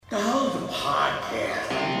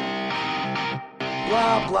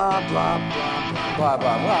Blah, blah, blah, blah, blah,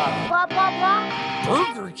 blah, blah. Blah, blah, blah.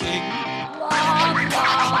 Burger King. Blah, blah,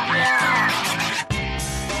 blah.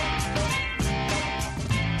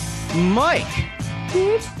 Mike,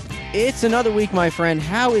 it's another week, my friend.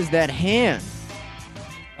 How is that hand?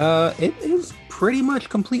 It is pretty much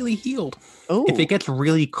completely healed. Oh, If it gets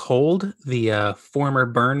really cold, the former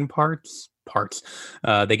burn parts,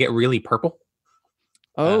 they get really purple.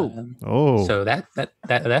 So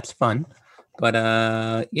that's fun.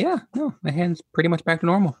 But yeah, no, my hand's pretty much back to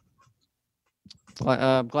normal.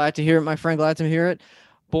 glad to hear it, my friend. Glad to hear it.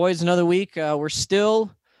 Boys, another week. We're still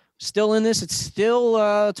in this. It's still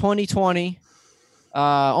 2020.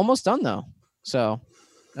 Almost done though. So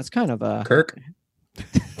that's kind of Kirk,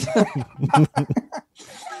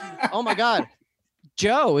 Oh my God,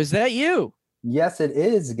 Joe, is that you? Yes, it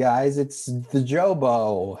is, guys. It's the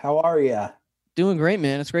Jobo. How are you? Doing great,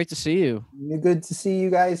 man. It's great to see you. Good to see you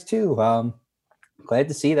guys too. Glad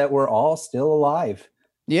to see that we're all still alive.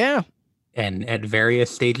 Yeah. and at various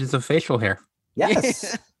stages of facial hair.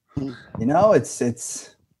 Yes. You know, this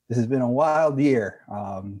has been a wild year.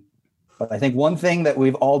 But I think one thing that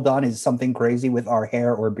we've all done is something crazy with our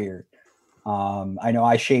hair or beard. I know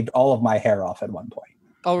I shaved all of my hair off at one point.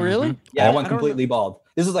 Oh, really? Yeah, I I went don't completely bald.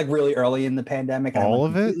 This was like really early in the pandemic. and I All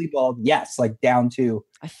went of it? completely bald. Yes, like down to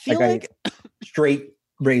I feel like straight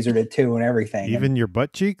razored it too and everything. Even your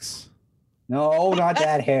butt cheeks? No, not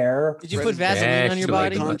that hair. Did you put Vaseline on your Especially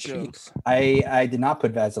body? butt Concho. cheeks. I did not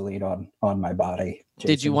put Vaseline on my body. Did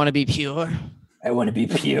you Jason. want to be pure? I want to be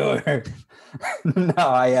pure. No,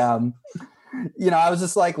 I was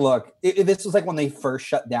just like, look, this was like when they first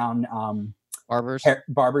shut down Barbers?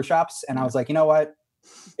 barber shops, and I was like, you know what?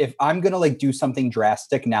 If I'm gonna like do something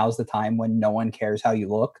drastic, now's the time when no one cares how you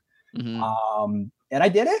look. Mhm. And I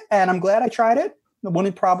did it, and I'm glad I tried it. I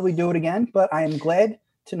wouldn't probably do it again, but I am glad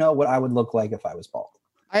to know what I would look like if I was bald.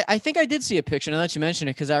 I think I did see a picture now that you mentioned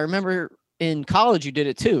it, because I remember in college you did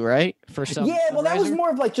it too, right? For some. Yeah, well, that was fundraiser? more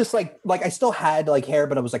of like just like I still had like hair,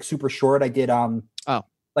 but it was like super short. I did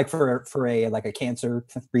like for a like a cancer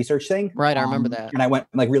research thing. Right, I remember that. And I went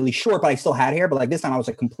like really short, but I still had hair. But like this time, I was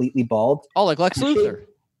like completely bald. Oh, like Lex Luthor.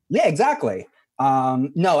 Yeah, exactly.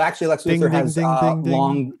 No, actually, Lex Ding, Luthor ding, has ding, ding, ding.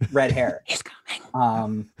 long red hair. He's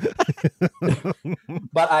coming.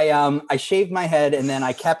 But I shaved my head and then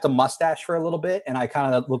I kept a mustache for a little bit, and I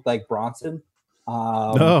kind of looked like Bronson.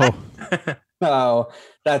 No. So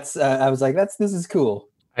that's I was like, this is cool.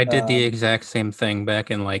 I did the exact same thing back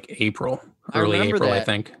in like April, I early remember April, I that.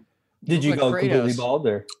 think. Did you look go like completely Kratos. bald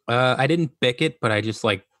or? I didn't bick it, but I just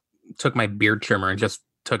like took my beard trimmer and just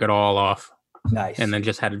took it all off, Nice. and then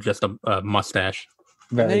just had just a mustache.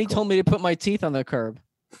 Very And then he cool. told me to put my teeth on the curb.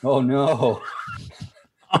 Oh no.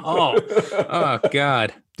 Oh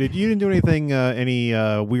God! You didn't do anything, any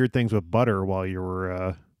weird things with butter while you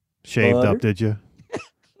were shaved Butter? up, did you?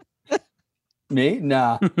 Me?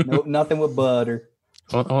 Nah. Nope, nothing with butter.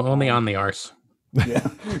 Only on the arse. Yeah.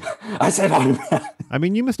 I said I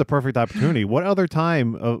mean, you missed a perfect opportunity. What other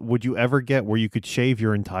time would you ever get where you could shave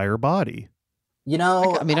your entire body? you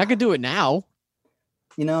know, I mean, I could do it now.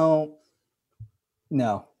 no.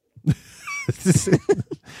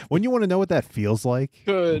 When you want to know what that feels like?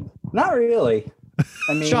 Good. Not really.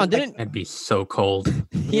 I mean, Sean, didn't That'd be so cold.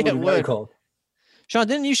 yeah, it very would. cold. Sean,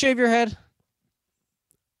 didn't you shave your head?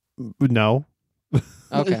 No.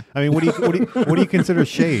 Okay. I mean, what do you consider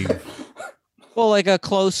shave? Well, like a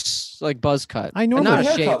close, like buzz cut. I You normally- not got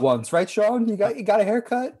a a haircut shave. once, right, Sean? You got a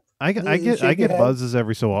haircut? I You get shave I your get head? buzzes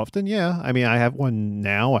every so often. Yeah, I mean, I have one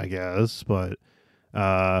now, I guess, but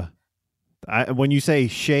when you say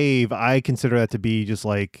shave, I consider that to be just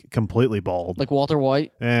like completely bald. Like Walter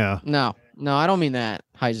White? Yeah. No, I don't mean that,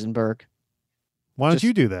 Heisenberg. Why don't Just-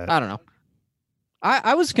 you do that? I don't know.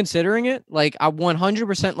 I was considering it. Like I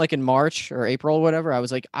 100% like in March or April or whatever. I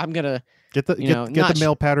was like, I'm gonna. Get the you get, know, get not the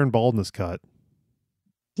male pattern baldness cut.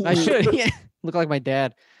 I should. Yeah, look like my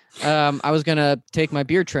dad. I was gonna take my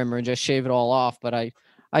beard trimmer and just shave it all off, but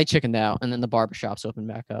I chickened out, and then the barbershops opened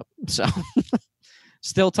back up. So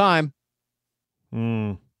still time.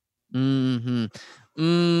 Mm.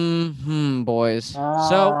 Boys. So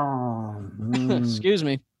So excuse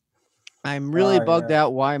me. I'm really Oh, bugged yeah.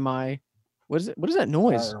 out. Why my what is it? What is that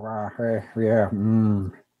noise? Yeah.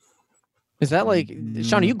 Is that like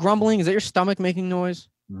Sean? Are you grumbling? Is that your stomach making noise?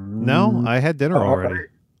 No, I had dinner Oh, already.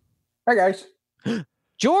 Hi guys.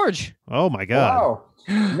 George, Oh my god. Wow.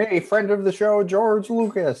 Me, friend of the show, George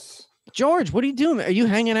Lucas. George, what are you doing? Are you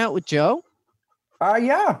hanging out with Joe?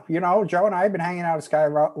 Yeah, you know, Joe and I have been hanging out at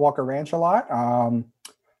Skywalker Ranch a lot.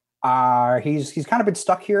 He's kind of been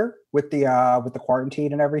stuck here with the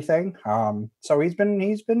quarantine and everything. So he's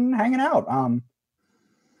been hanging out.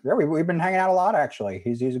 Yeah, we've been hanging out a lot actually.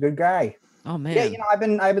 He's a good guy. Oh man. Yeah, I've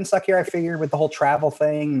been stuck here. I figured with the whole travel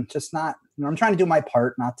thing, just not. I'm trying to do my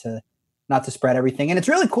part, not to spread everything. And it's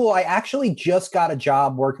really cool. I actually just got a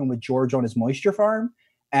job working with George on his moisture farm,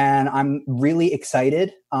 and I'm really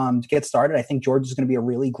excited to get started. I think George is going to be a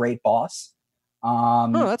really great boss. Oh,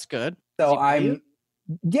 that's good. So I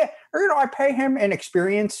I pay him in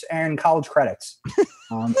experience and college credits.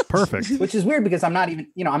 Perfect. Which is weird because I'm not even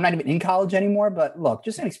in college anymore. But look,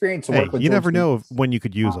 just an experience to Hey, work with. you George never know Lucas. when you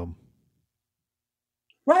could use them.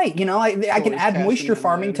 Right. I can Always add cashing moisture in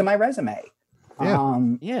farming there. to my resume. Yeah.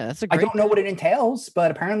 Yeah, that's a I great. don't know what it entails,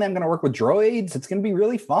 but apparently I'm going to work with droids. It's going to be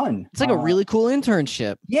really fun. It's like a really cool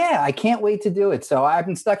internship. Yeah, I can't wait to do it. So I've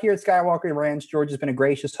been stuck here at Skywalker Ranch. George has been a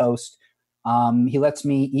gracious host. He lets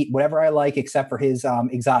me eat whatever I like, except for his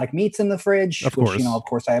exotic meats in the fridge. Of which, course. of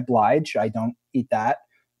course, I oblige. I don't eat that.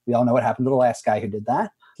 We all know what happened to the last guy who did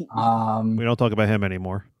that. We don't talk about him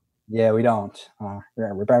anymore. Yeah, we don't.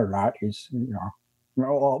 Yeah, we better not. He's,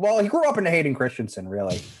 well, he grew up into Hayden Christensen,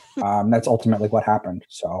 really. That's ultimately what happened.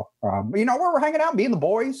 So, we're hanging out, me and the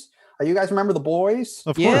boys. You guys remember the boys?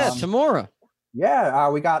 Of Yeah, course. Tamora. Yeah,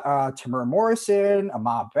 we got Tamura Morrison,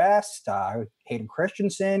 Ahmad Best, Hayden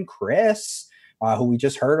Christensen, Chris, who we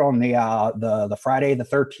just heard on the Friday the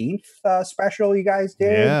 13th special you guys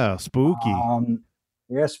did. Yeah, spooky.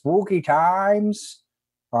 Yeah, spooky times.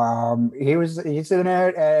 He's in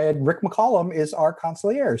it, and Rick McCollum is our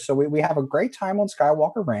consigliere. So we have a great time on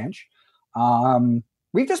Skywalker Ranch.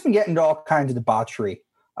 We've just been getting into all kinds of debauchery.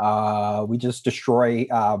 We just destroy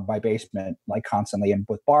my basement like constantly, and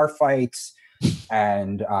with bar fights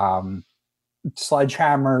and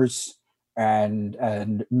sledgehammers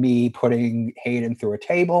and me putting Hayden through a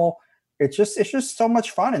table. It's just so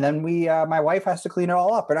much fun. And then my wife has to clean it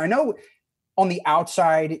all up. And I know on the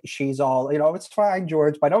outside she's all, it's fine,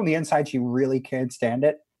 George, but on the inside she really can't stand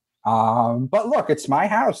it. But look, it's my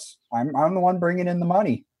house. I'm the one bringing in the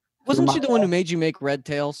money. Wasn't she the one who made you make Red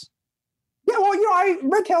Tails? Yeah, well,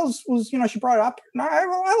 Red Tails was, she brought it up. And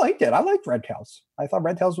I liked it. I liked Red Tails. I thought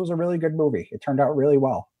Red Tails was a really good movie. It turned out really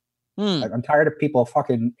well. I'm tired of people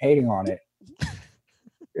fucking hating on it.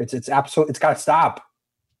 It's absolute. It's got to stop.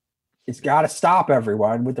 It's got to stop,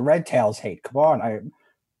 everyone, with the Red Tails hate. Come on.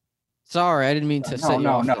 Sorry, I didn't mean to set you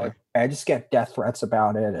off there. I just get death threats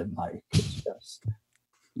about it, and it's just,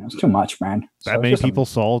 it's too much, man. So That it's many just people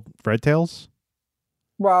saw Red Tails?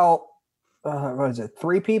 Well, what is it?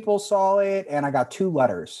 3 people saw it, and I got 2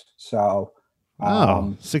 letters. So,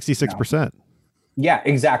 66%. yeah,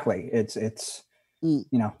 exactly. It's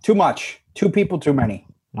too much. 2 people, too many.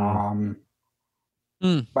 But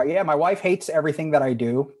yeah, my wife hates everything that I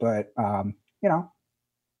do, but my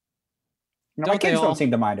kids don't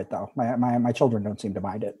seem to mind it though. My children don't seem to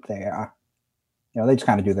mind it. They they just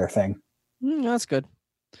kind of do their thing. That's good.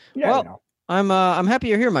 Yeah, Well, I'm happy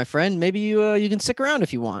you're here, my friend. Maybe you can stick around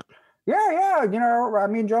if you want. Yeah.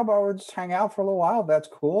 Me and Jobo would just hang out for a little while. That's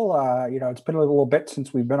cool. It's been a little bit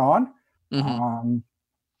since we've been on.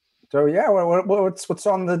 So yeah, what's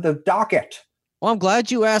on the docket? Well, I'm glad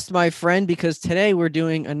you asked, my friend, because today we're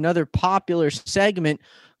doing another popular segment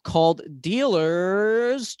called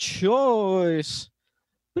Dealer's Choice.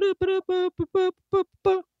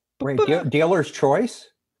 Wait, dealer's choice?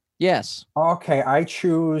 Yes. Okay, I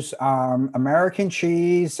choose American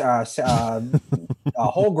cheese, a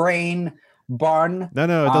whole grain bun.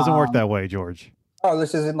 No, it doesn't work that way, George. Oh,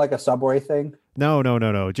 this isn't like a Subway thing?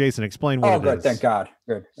 No. Jason, explain what it good. is. Thank God.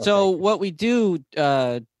 Good. So Okay. what we do,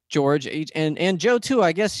 George, and Joe too,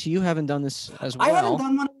 I guess you haven't done this as well. I haven't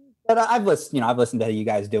done one, but I've listened to you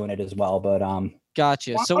guys doing it as well. But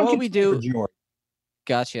Gotcha. why So don't what you we take do, George?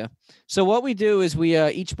 Gotcha. So what we do is we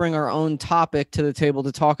each bring our own topic to the table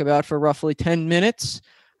to talk about for roughly 10 minutes.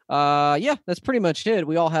 Yeah, that's pretty much it.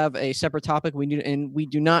 We all have a separate topic. We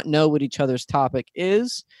do not know what each other's topic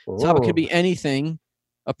is. Topic could be anything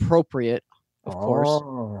appropriate, of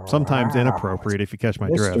course. Sometimes inappropriate, if you catch my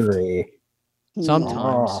drift. Mystery.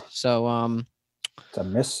 Sometimes. Oh. So It's a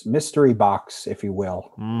mystery box, if you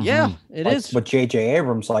will. yeah, it Like is. what J.J.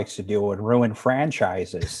 Abrams likes to do and ruin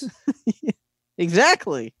franchises.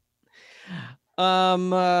 Exactly.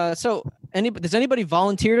 So does anybody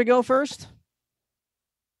volunteer to go first?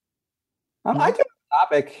 I do have a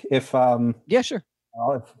topic if Yeah, sure.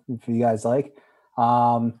 if you guys like.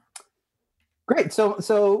 Great.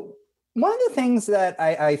 So one of the things that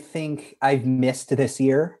I think I've missed this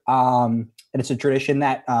year, and it's a tradition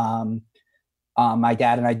that my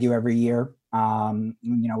dad and I do every year,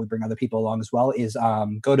 We bring other people along as well, is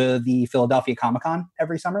go to the Philadelphia Comic-Con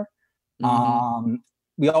every summer.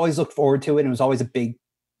 We always look forward to it. And it was always a big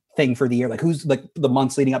thing for the year. Like who's like the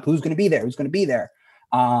months leading up, who's going to be there? Who's going to be there?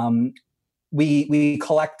 We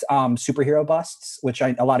collect superhero busts, which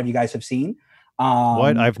a lot of you guys have seen.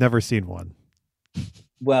 What? I've never seen one.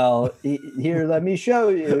 Well, here, let me show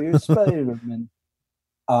you. You're Spider-Man.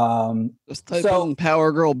 Just type in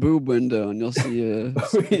Power Girl boob window and you'll see a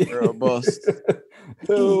superhero bust.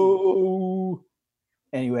 Oh.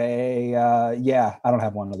 Anyway, I don't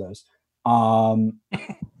have one of those.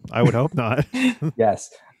 I would hope not. Yes.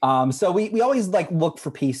 So we always like look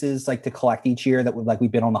for pieces like to collect each year that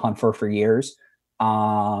we've been on the hunt for years.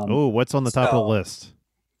 What's on the top of the list?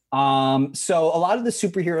 So a lot of the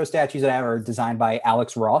superhero statues that I have are designed by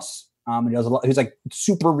Alex Ross. He does who's like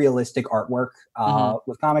super realistic artwork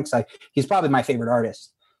with comics. He's probably my favorite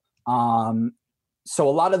artist. So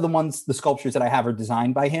a lot of the sculptures that I have are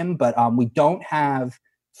designed by him, but we don't have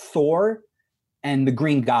Thor and the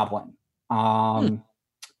Green Goblin.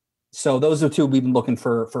 So those are two we've been looking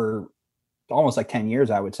for almost like 10 years,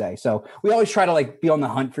 I would say. So we always try to like be on the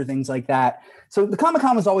hunt for things like that. So the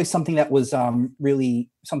Comic-Con was always something that was really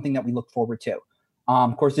something that we looked forward to.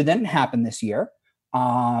 Of course, it didn't happen this year.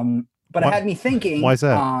 But it had me thinking. Why is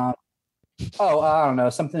that? I don't know.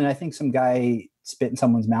 Something, I think some guy spit in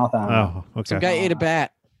someone's mouth. Oh, okay. Some guy ate a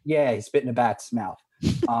bat. Yeah, he spit in a bat's mouth.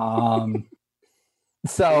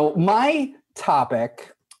 So my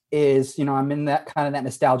topic is, I'm in that kind of that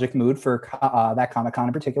nostalgic mood for that Comic-Con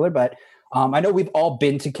in particular, but I know we've all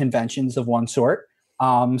been to conventions of one sort.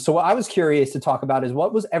 So what I was curious to talk about is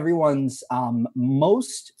what was everyone's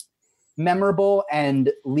most memorable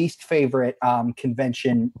and least favorite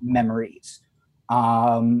convention memories.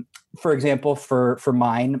 For example, for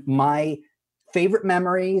mine, my favorite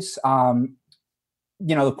memories, of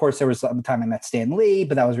course, there was the time I met Stan Lee,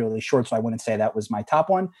 but that was really short, so I wouldn't say that was my top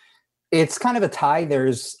one. It's kind of a tie.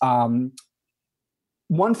 There's one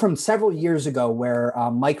from several years ago where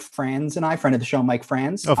Mike Franz and I, friend of the show, Mike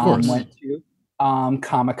Franz, of course, went to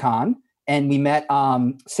Comic-Con, and we met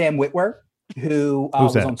Sam Witwer, who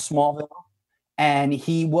was on Smallville, and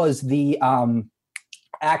he was the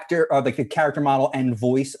actor, or like the character model and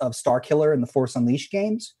voice of Starkiller in the Force Unleashed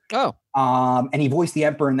games. Oh, and he voiced the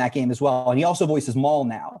Emperor in that game as well, and he also voices Maul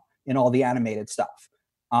now in all the animated stuff.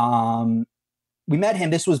 We met him.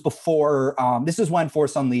 This was before. This is when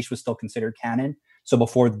Force Unleashed was still considered canon, so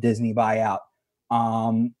before the Disney buyout.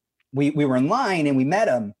 We were in line and we met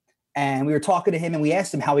him. And we were talking to him and we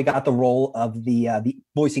asked him how he got the role of the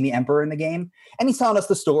voicing the Emperor in the game. And he's telling us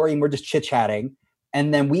the story and we're just chit-chatting.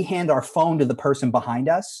 And then we hand our phone to the person behind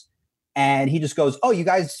us. And he just goes, "Oh, you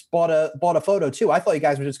guys bought a photo too. I thought you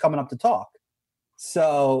guys were just coming up to talk."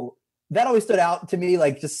 So that always stood out to me.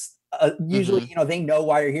 Like just usually, they know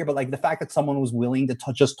why you're here. But like the fact that someone was willing to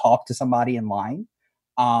just talk to somebody in line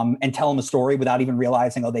and tell them a story without even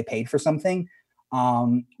realizing, they paid for something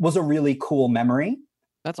was a really cool memory.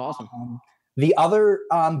 That's awesome. The other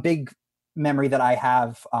big memory that I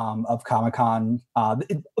have of Comic-Con,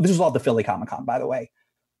 this was all the Philly Comic-Con, by the way.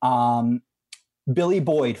 Billy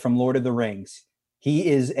Boyd from Lord of the Rings. He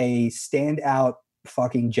is a standout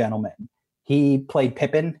fucking gentleman. He played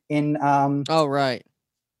Pippin in. Oh, right.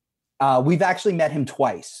 We've actually met him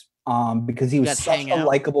twice because he was such a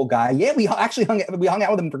likable guy. Yeah, we actually hung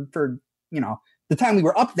out with him for the time we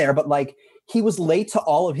were up there, but like he was late to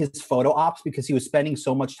all of his photo ops because he was spending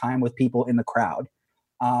so much time with people in the crowd.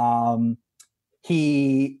 There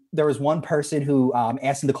was one person who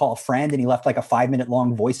asked him to call a friend and he left like a 5-minute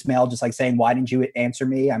long voicemail, just like saying, "Why didn't you answer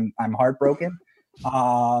me? I'm heartbroken."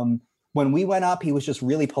 When we went up, he was just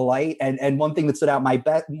really polite. And one thing that stood out, my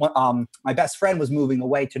best friend was moving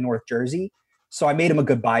away to North Jersey. So I made him a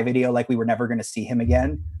goodbye video, like we were never going to see him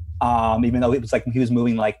again. Even though it was like he was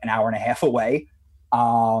moving like an hour and a half away.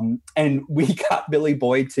 And we got Billy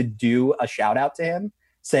Boyd to do a shout out to him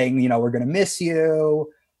saying, "We're going to miss you,"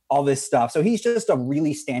 all this stuff. So he's just a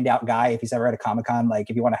really standout guy. If he's ever at a Comic-Con, like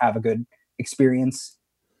if you want to have a good experience,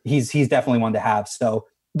 he's definitely one to have. So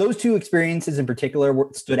those two experiences in particular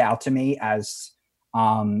stood out to me as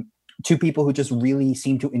two people who just really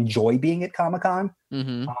seem to enjoy being at Comic-Con,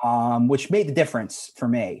 which made the difference for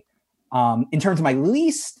me. In terms of my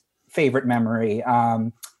least favorite memory,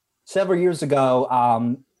 several years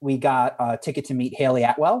ago, we got a ticket to meet Haley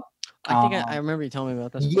Atwell. I think I remember you telling me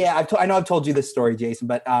about this. Yeah, I know I've told you this story, Jason,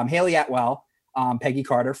 but Haley Atwell, Peggy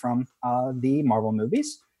Carter from the Marvel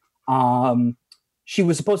movies, she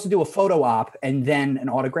was supposed to do a photo op and then an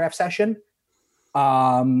autograph session.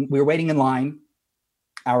 We were waiting in line.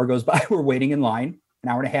 Hour goes by, we're waiting in line. An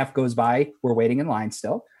hour and a half goes by, we're waiting in line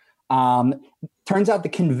still. Turns out the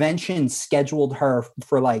convention scheduled her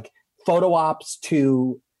for like photo ops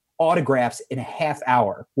to autographs in a half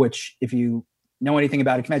hour, which if you know anything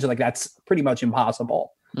about a convention, like that's pretty much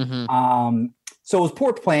impossible. So it was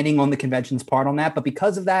poor planning on the convention's part on that. But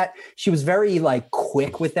because of that, she was very like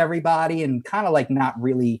quick with everybody and kind of like not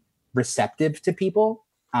really receptive to people,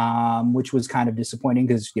 which was kind of disappointing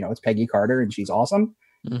because, you know, it's Peggy Carter and she's awesome.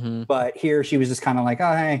 But here she was just kind of like,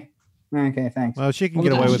 oh, hey, okay, thanks. Well, she can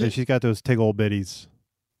get away with it. She's got those tig old bitties.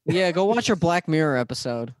 Yeah, go watch her Black Mirror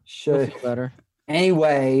episode. Should feel better.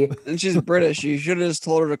 Anyway. And she's British. You should have just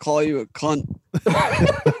told her to call you a cunt.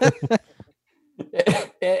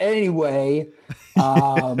 Anyway,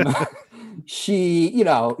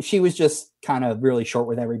 she was just kind of really short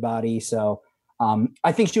with everybody. So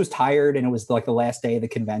I think she was tired and it was like the last day of the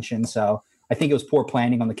convention. So I think it was poor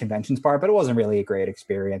planning on the convention's part, but it wasn't really a great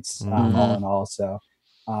experience all in all. So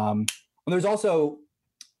there's also,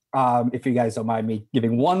 if you guys don't mind me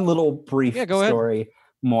giving one little brief story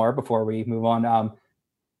more before we move on.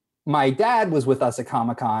 My dad was with us at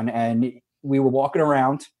Comic-Con and we were walking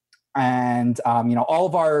around and,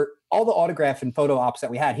 all the autograph and photo ops that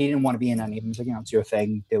we had, he didn't want to be in any of them. He's like, it's your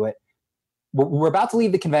thing, do it. We're about to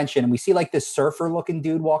leave the convention and we see like this surfer looking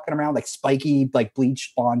dude walking around, like spiky, like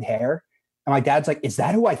bleached blonde hair. And my dad's like, is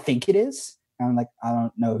that who I think it is? And I'm like, I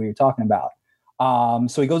don't know who you're talking about.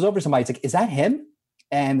 So he goes over to somebody. He's like, is that him?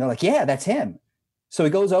 And they're like, yeah, that's him. So he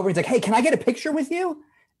goes over. He's like, hey, can I get a picture with you?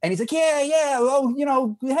 And he's like, yeah.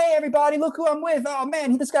 Oh, hey, everybody, look who I'm with. Oh,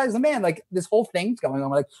 man, this guy's the man. Like, this whole thing's going on. I'm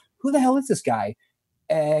like, who the hell is this guy?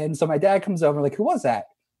 And so my dad comes over, like, who was that?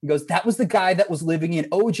 He goes, that was the guy that was living in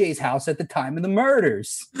OJ's house at the time of the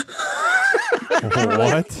murders.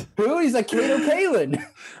 What? Who? He's like, Kato Kalin.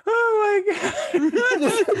 Oh, my God.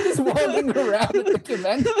 just walking around at the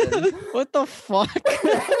convention. What the fuck?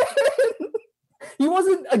 He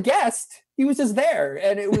wasn't a guest. He was just there.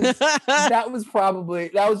 And it was that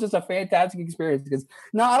was just a fantastic experience because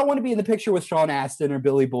I don't want to be in the picture with Sean Astin or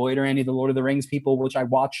Billy Boyd or any of the Lord of the Rings people, which I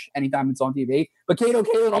watch anytime it's on TV. But Kato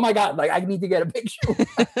Kalin, oh my God, like I need to get a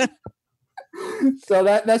picture. So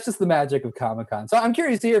that's just the magic of Comic-Con. So I'm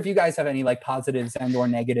curious to hear if you guys have any like positives and or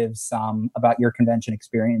negatives about your convention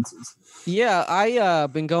experiences. Yeah, I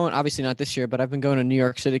been going, obviously not this year, but I've been going to New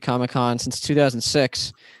York City Comic-Con since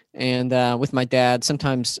 2006. And with my dad,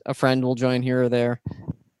 sometimes a friend will join here or there.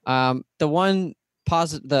 The one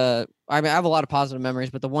positive, I have a lot of positive memories,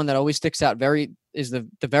 but the one that always sticks out is the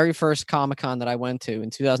very first Comic-Con that I went to in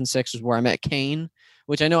 2006 was where I met Kane,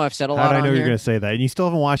 which I know I've said a lot. How did I know you're going to say that? And you still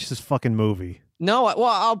haven't watched this fucking movie. No, well,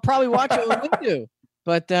 I'll probably watch it when we do.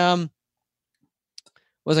 But what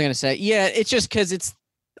was I going to say? Yeah, it's just because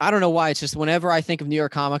I don't know why. It's just whenever I think of New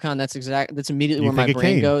York Comic-Con, that's immediately where my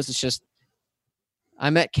brain goes. It's just, I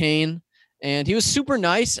met Kane and he was super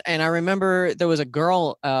nice. And I remember there was a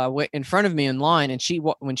girl in front of me in line and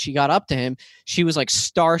when she got up to him, she was like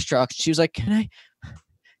starstruck. She was like, can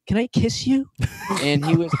I kiss you? And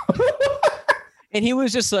he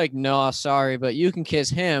was just like, no, sorry, but you can kiss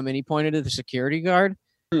him. And he pointed to the security guard.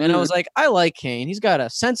 And I was like, I like Kane. He's got a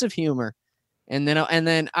sense of humor. And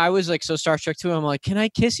then I was like so starstruck too. I'm like, can I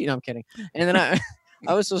kiss you? No, I'm kidding. And then I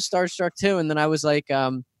was so starstruck too. And then I was like,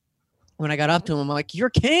 when I got up to him, I'm like,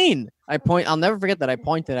 you're Kane. I'll never forget that I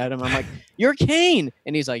pointed at him. I'm like, you're Kane.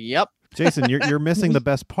 And he's like, yep. Jason, you're missing the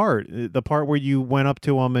best part. The part where you went up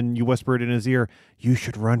to him and you whispered in his ear, you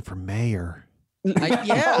should run for mayor.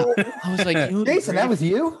 Yeah. I was like, Jason, that was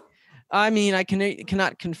you? I mean, I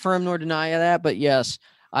cannot confirm nor deny that, but yes,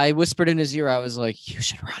 I whispered in his ear. I was like, you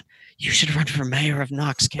should run for mayor of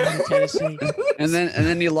Knox County, Tennessee. and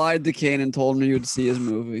then you lied to Kane and told him you would see his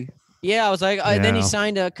movie. Yeah, I was like, then he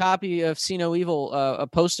signed a copy of See No Evil, a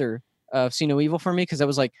poster of See No Evil for me because that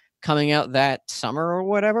was like coming out that summer or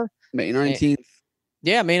whatever. May 19th.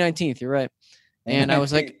 Yeah, May 19th. You're right. And I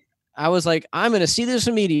was like, I'm going to see this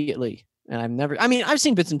immediately. And I've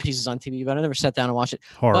seen bits and pieces on TV, but I never sat down and watched it.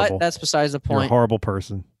 Horrible. But that's besides the point. You're a horrible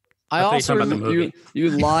person. You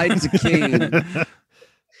lied to Kane.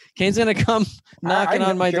 Kane's going to come knocking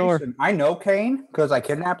on my door. I know Kane because I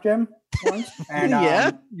kidnapped him once. And,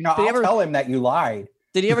 yeah. I'll tell him that you lied.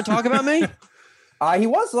 Did he ever talk about me? He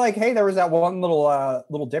was like, hey, there was that one little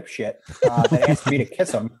dipshit that asked me to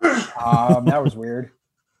kiss him. That was weird.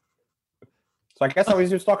 So I guess I was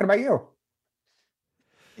just talking about you.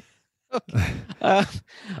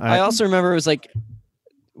 I also remember it was like,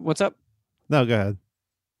 what's up? No, go ahead.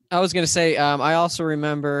 I was going to say, I also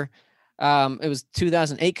remember it was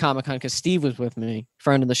 2008 Comic-Con because Steve was with me,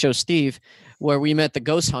 friend of the show, Steve, where we met the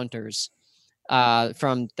Ghost Hunters.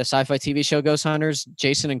 from the sci-fi TV show Ghost Hunters,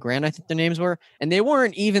 Jason and Grant, I think their names were, and they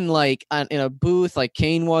weren't even like in a booth like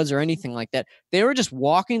Kane was or anything like that. They were just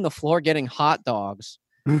walking the floor getting hot dogs,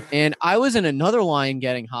 and I was in another line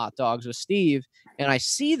getting hot dogs with Steve, and I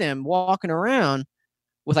see them walking around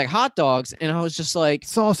with like hot dogs, and I was just like,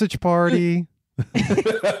 sausage party.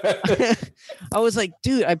 I was like,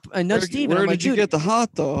 dude, I know Steve. Where I'm did like, you dude, get the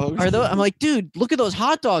hot dogs? I'm like, dude, look at those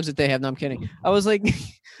hot dogs that they have. No, I'm kidding. I was like,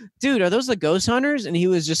 dude, are those the Ghost Hunters? And he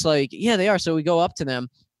was just like, yeah, they are. So we go up to them,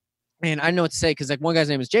 and I didn't know what to say because like one guy's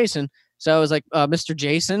name is Jason. So I was like, Mr.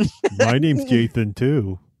 Jason. My name's Jason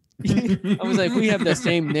too. I was like, we have the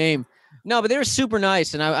same name. No, but they were super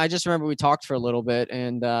nice, and I just remember we talked for a little bit,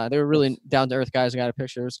 and they were really down to earth guys. I got a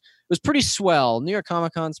picture. It was pretty swell. New York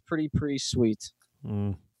Comic Con's pretty sweet.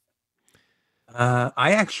 Mm.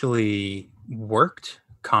 I actually worked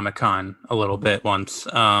Comic-Con a little bit once.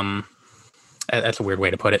 That's a weird way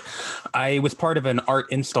to put it. I was part of an art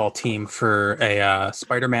install team for a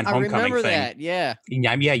Spider-Man Homecoming I remember thing. that, yeah.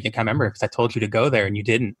 Yeah, you can remember because I told you to go there and you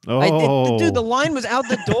didn't. Oh, Dude, the line was out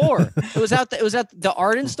the door. It was at the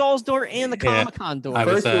art installs door and the Comic-Con door. I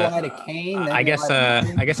was, First you lied to Kane. Then I you guess lied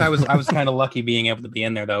to me. I guess I was kind of lucky being able to be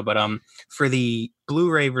in there though. But for the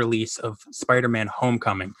Blu-ray release of Spider-Man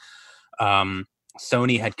Homecoming,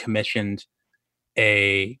 Sony had commissioned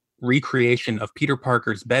a recreation of Peter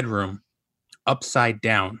Parker's bedroom upside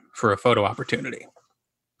down for a photo opportunity.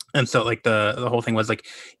 And so like the whole thing was like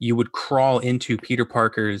you would crawl into Peter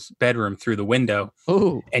Parker's bedroom through the window.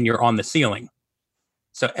 Ooh. And you're on the ceiling.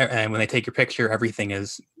 So and when they take your picture, everything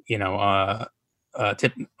is,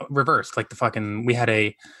 reversed. Like we had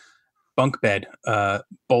a bunk bed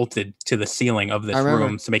bolted to the ceiling of this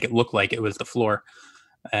room to make it look like it was the floor.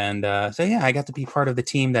 And so yeah, I got to be part of the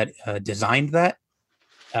team that designed that.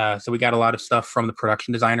 So we got a lot of stuff from the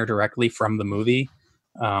production designer directly from the movie.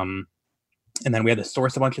 And then we had to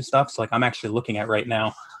source a bunch of stuff. So like I'm actually looking at right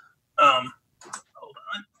now. Hold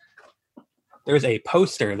on. There's a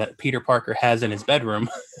poster that Peter Parker has in his bedroom.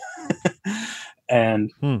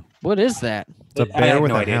 And what is that? It's a bear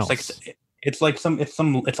with no a idea. house. It's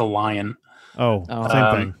a lion. Oh,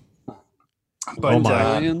 same thing. But Oh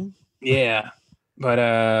my. yeah. But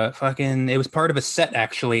it was part of a set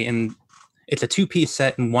actually, and it's a 2-piece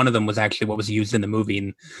set, and one of them was actually what was used in the movie.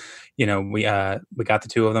 And we got the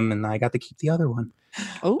two of them, and I got to keep the other one.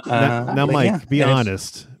 Oh, now Mike, yeah, be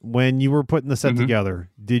honest. When you were putting the set Mhm. together,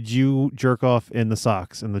 did you jerk off in the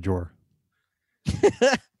socks in the drawer?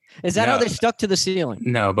 is that how No. they stuck to the ceiling?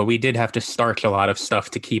 No, but we did have to starch a lot of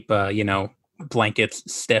stuff to keep blankets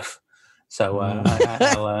stiff. So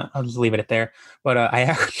I'll just leave it at there. But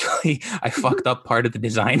I fucked up part of the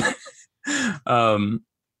design.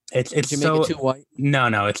 It's Did you so make it too white?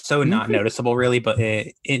 no, it's so not noticeable really. But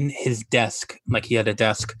in his desk, like he had a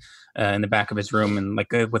desk in the back of his room, and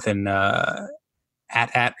like within at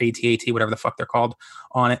AT-AT, whatever the fuck they're called,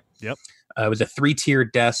 on it. Yep. It was a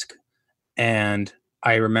 3-tiered desk, and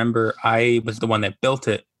I remember I was the one that built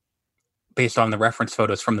it based on the reference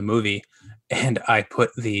photos from the movie, and I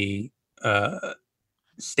put the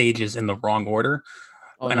stages in the wrong order.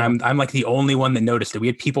 Oh, And no. I'm like the only one that noticed it. We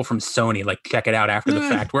had people from Sony like check it out after the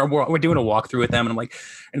fact. We're doing a walkthrough with them, and I'm like,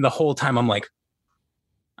 and the whole time I'm like,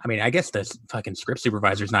 I mean, I guess the fucking script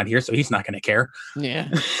supervisor's not here, so he's not going to care. Yeah.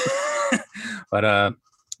 But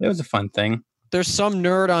it was a fun thing. There's some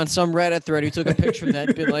nerd on some Reddit thread who took a picture of that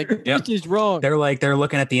and been like, Yep. this is wrong. They're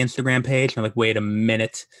looking at the Instagram page and they're like, wait a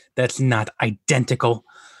minute, that's not identical.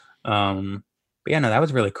 But yeah, no, that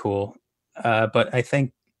was really cool. But I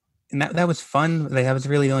think and that was fun. That was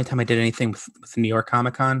really the only time I did anything with New York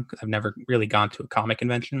Comic Con. I've never really gone to a comic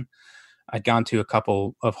convention. I'd gone to a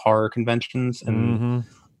couple of horror conventions, and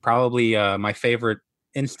probably my favorite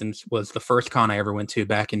instance was the first con I ever went to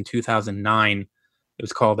back in 2009. It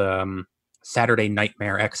was called Saturday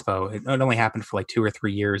Nightmare Expo. It only happened for like 2 or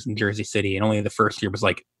 3 years in Jersey City, and only the first year was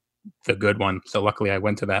like the good one. So luckily I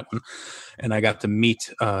went to that one, and I got to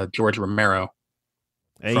meet George Romero.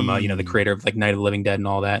 From the creator of like Night of the Living Dead and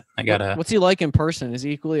all that. I got What's he like in person? Is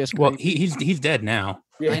he equally as well, crazy? he's dead now.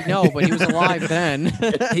 I know, but he was alive then.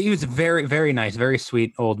 He was very, very nice, very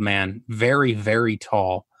sweet old man, very, very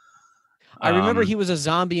tall. I remember he was a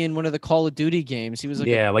zombie in one of the Call of Duty games. He was like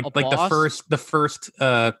like boss. the first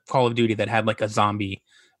Call of Duty that had like a zombie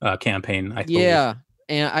campaign. I believe. Yeah,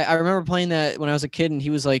 and I remember playing that when I was a kid, and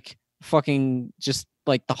he was like fucking just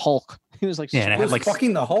like the Hulk. He was like, Yeah, and it Who's had like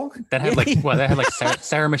fucking the Hulk? that had like that had like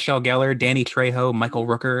Sarah Michelle Gellar, Danny Trejo, Michael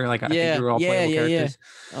Rooker. Like I think they were all playable characters.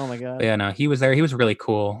 Oh my god. But yeah, no, he was there. He was really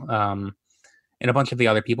cool. And a bunch of the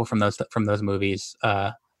other people from those movies.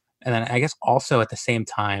 And then I guess also at the same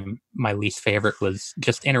time, my least favorite was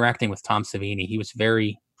just interacting with Tom Savini. He was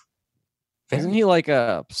very. Isn't he like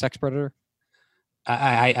a sex predator?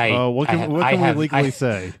 What can we legally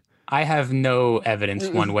say? I have no evidence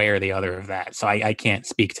one way or the other of that, so I can't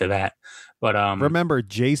speak to that. But remember,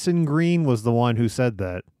 Jason Green was the one who said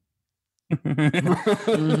that.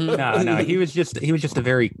 No, he was just a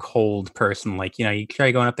very cold person. Like, you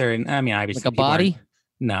try going up there, and I mean, obviously, like a body.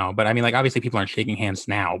 No, but I mean, like, obviously, people aren't shaking hands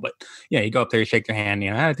now. But you go up there, you shake their hand.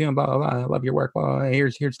 Doing blah blah blah. I love your work. Blah, blah,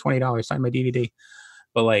 here's $20. Sign my DVD.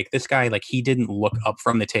 But like this guy, like he didn't look up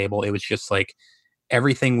from the table. It was just like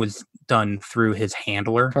everything was done through his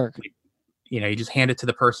handler. Like, you just hand it to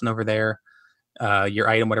the person over there. Your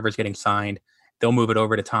item, whatever's getting signed, they'll move it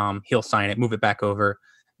over to Tom. He'll sign it, move it back over,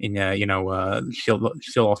 and she'll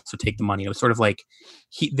also take the money. It was sort of like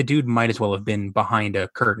the dude might as well have been behind a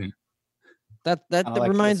curtain. That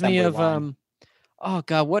reminds me of oh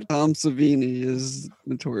god, what Tom Savini is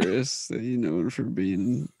notorious, known for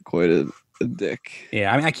being quite a dick.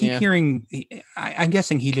 Yeah, I mean, I keep hearing. I'm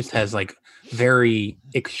guessing he just has like very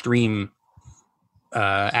extreme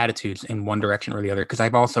attitudes in one direction or the other. Because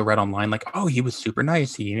I've also read online like, oh, he was super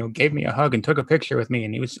nice. He gave me a hug and took a picture with me,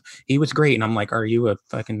 and he was great. And I'm like, are you a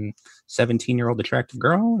fucking 17-year-old attractive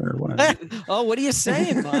girl or what? Oh, what are you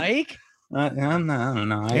saying, Mike? I don't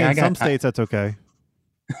know. In some states, that's okay.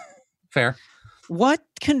 Fair. What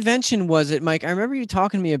convention was it, Mike? I remember you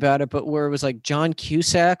talking to me about it, but where it was like John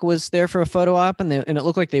Cusack was there for a photo op, and it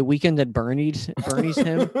looked like they weekended Bernie's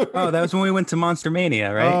him. Oh, that was when we went to Monster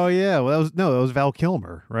Mania, right? Oh yeah, well that was Val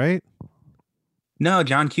Kilmer, right? No,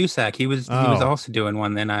 John Cusack. He was also doing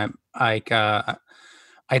one. Then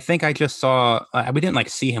I think I just saw. We didn't like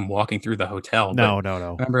see him walking through the hotel. No.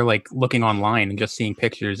 I remember like looking online and just seeing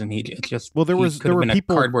pictures, and there were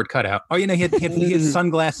people, a cardboard cutout. Oh, he had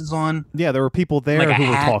sunglasses on. Yeah, there were people there who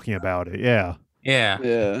were talking about it. Yeah.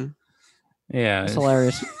 It's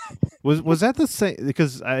hilarious. Was that the same?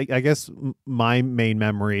 Because I guess my main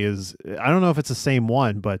memory is I don't know if it's the same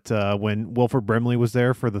one, but when Wilford Brimley was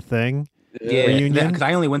there for the Thing reunion, because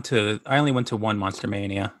I only went to one Monster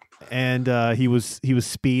Mania. And he was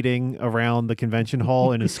speeding around the convention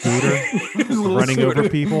hall in a scooter, running over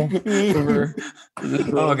people.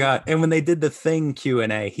 Oh god! And when they did the Thing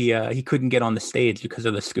Q&A, he couldn't get on the stage because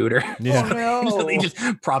of the scooter. Yeah, so they just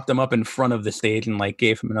propped him up in front of the stage and like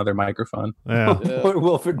gave him another microphone. Yeah, Poor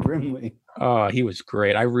Wilford Brimley. Oh, he was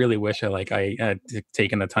great. I really wish I had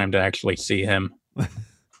taken the time to actually see him.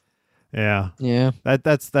 Yeah.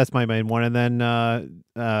 That's my main one, and then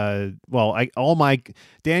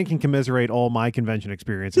Dan can commiserate all my convention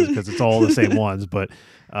experiences because it's all the same ones. But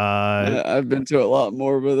I've been to a lot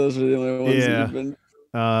more, but those are the only ones that have been.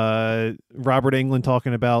 Robert Englund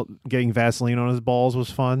talking about getting Vaseline on his balls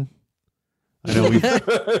was fun. I know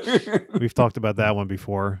we've talked about that one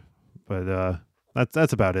before, but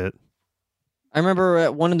that's about it. I remember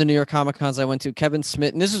at one of the New York Comic Cons I went to, Kevin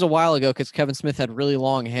Smith, and this was a while ago because Kevin Smith had really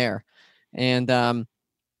long hair. And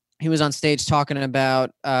he was on stage talking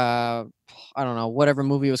about, I don't know, whatever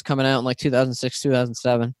movie was coming out in like 2006,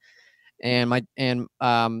 2007. And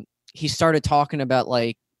he started talking about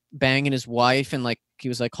like banging his wife, and like he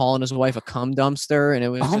was like calling his wife a cum dumpster. And it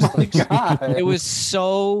was just God. It was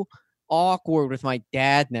so awkward with my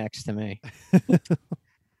dad next to me.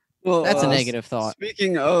 Well, that's a negative thought.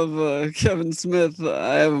 Speaking of Kevin Smith,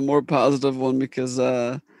 I have a more positive one because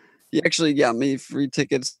he actually got me free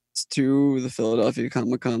tickets to the Philadelphia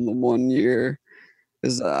Comic-Con the one year.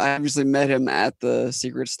 Because I obviously met him at the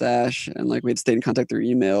Secret Stash, and like we had stayed in contact through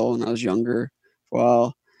email when I was younger for a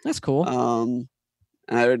while. That's cool. And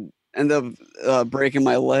I would end up breaking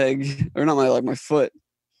my leg, or not my leg, my foot.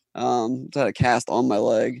 So I had a cast on my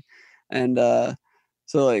leg, and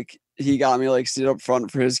so like he got me like sit up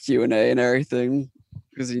front for his Q&A and everything.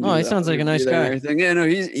 Because he sounds like a nice guy. Everything. Yeah, no,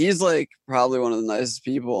 he's like probably one of the nicest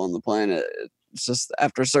people on the planet. It's just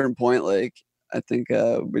after a certain point, like I think we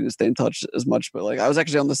didn't stay in touch as much. But like I was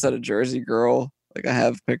actually on the set of Jersey Girl. Like I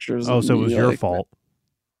have pictures. Oh, so it was your fault.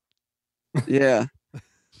 Yeah,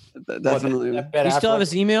 definitely. You still have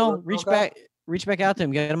his email? Reach back out to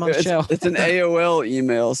him. Get him on the show. It's an AOL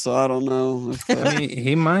email, so I don't know. If,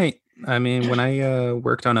 he might. I mean, when I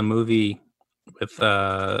worked on a movie with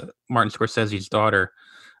Martin Scorsese's daughter,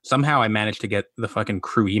 somehow I managed to get the fucking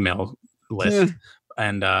crew email list,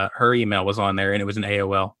 and her email was on there, and it was an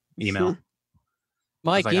AOL email.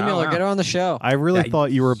 Mike, like, email oh, her. wow. Get her on the show. I really Yeah,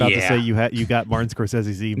 thought you were about to say yeah. you got Martin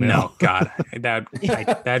Scorsese's email. No, God, that'd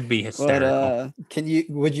be But hysterical. Can you?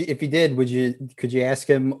 Would you? If you did, would you? Could you ask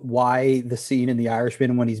him why the scene in The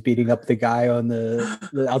Irishman when he's beating up the guy on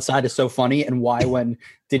the outside is so funny, and why when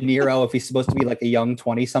De Niro, if he's supposed to be like a young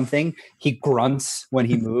 20-something, he grunts when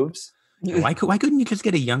he moves? Why couldn't you just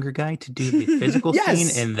get a younger guy to do the physical Yes.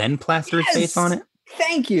 scene and then plaster his Yes. face on it?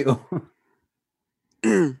 Thank you.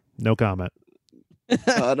 No comment.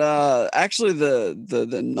 But actually,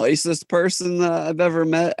 the nicest person that I've ever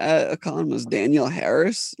met at a con was Daniel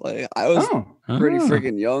Harris. Like I was pretty Oh.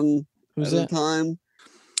 freaking young Who's at that? the time.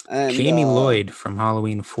 And Jamie Lloyd from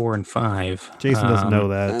Halloween 4 and 5. Jason doesn't know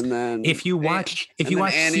that. And then If you watch and See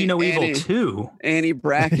then No Evil Annie- 2, Annie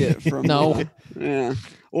Brackett from No. yeah,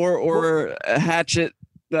 or Hatchet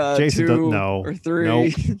Jason 2 doesn't know. or 3.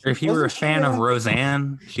 Nope. or if you were a Wasn't she, fan of uh,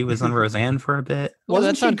 Roseanne, she was on Roseanne for a bit. Oh, Wasn't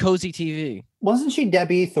that's she- on Cozy TV. Wasn't she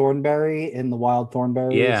Debbie Thornberry in The Wild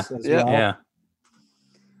Thornberries? Yeah. as Yeah. well? Yeah.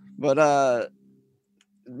 But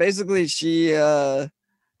basically she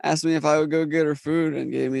asked me if I would go get her food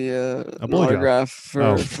and gave me an blowjob. autograph for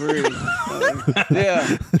Oh. free.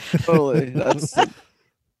 Yeah, totally. That's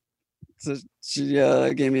so she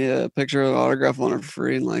gave me a picture of an autograph on her for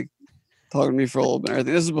free and like talking to me for a little bit. I think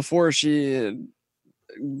this is before she had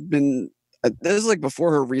been. This is like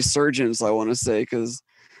before her resurgence, I want to say, because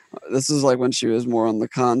this is like when she was more on the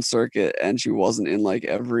con circuit and she wasn't in like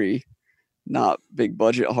every not big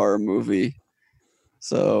budget horror movie.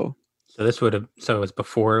 So So it was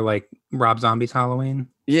before like Rob Zombie's Halloween.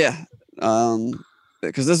 yeah,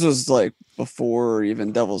 because this was like before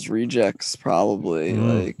even Devil's Rejects, probably.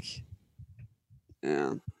 Mm. Like,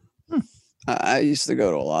 yeah, I used to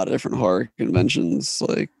go to a lot of different horror conventions,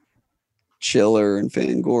 like Chiller and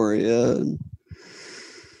Fangoria and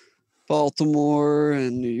Baltimore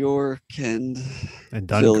and New York and And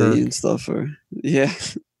Philly Dunkirk. and stuff. Or yeah,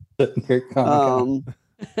 Comic-Con.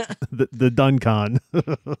 The Duncon.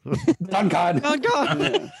 Duncon. Oh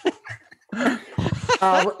God. yeah.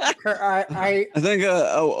 I I think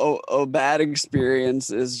a bad experience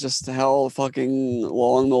is just how fucking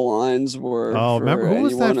long the lines were. Oh, for remember who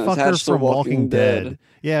was that anyone fucker attached to from Walking Dead?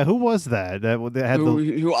 Yeah, who was that? That had the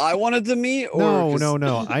Who I wanted to meet? Or no. 'cause I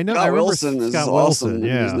know. I Scott remember Wilson is Scott awesome. Wilson.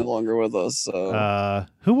 and He's no Yeah. longer with us. So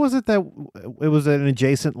Who was it that it was an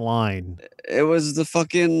adjacent line? it was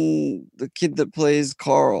the kid that plays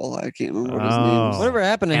Carl. I can't remember what his name Oh. is. Whatever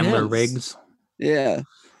happened to Handler him? Riggs. Yeah.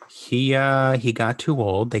 He got too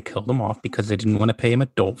old. They killed him off because they didn't want to pay him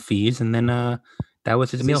adult fees, and then that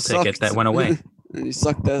was his He meal ticket sucked. that went away. And he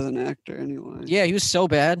sucked as an actor anyway. Yeah, he was so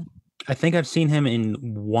bad. I think I've seen him in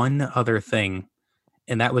one other thing,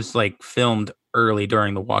 and that was like filmed early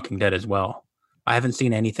during The Walking Dead as well. I haven't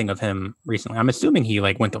seen anything of him recently. I'm assuming he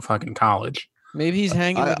like went to fucking college. Maybe he's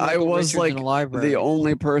hanging. With I Michael was Richards like in a library. the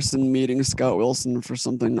only person meeting Scott Wilson for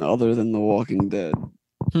something other than The Walking Dead.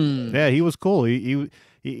 Yeah, he was cool.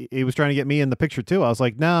 He was trying to get me in the picture too. I was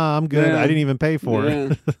like, nah, I'm good. Yeah. I didn't even pay for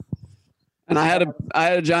it. Yeah. And I had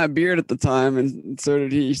a giant beard at the time, and so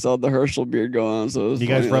did he. He saw the Herschel beard go on. So it was You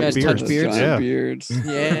guys funny. rubbed You guys touch Us beards? giant Yeah. beards.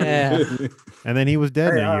 Yeah. And then he was dead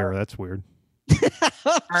in Hey, a year. That's weird.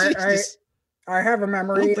 Jesus. I have a I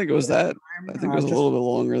memory. don't think it was that. I think it was a little bit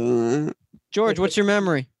longer than that. George, what's your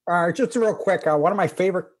memory? Just real quick, one of my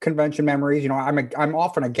favorite convention memories. You know, I'm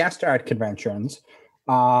often a guest at conventions,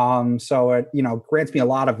 so it grants me a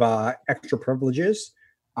lot of extra privileges,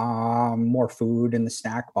 more food in the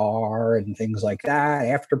snack bar and things like that,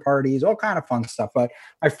 after parties, all kind of fun stuff. But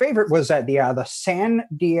my favorite was at the San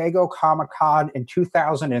Diego Comic-Con in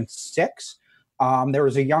 2006. There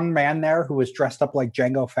was a young man there who was dressed up like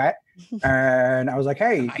Jango Fett, and I was like,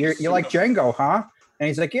 "Hey, you like Jango, huh?" And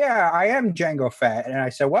he's like, "Yeah, I am Jango Fett." And I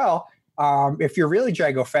said, "Well, if you're really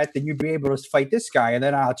Jango Fett, then you'd be able to fight this guy." And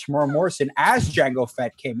then Tamura Morrison as Jango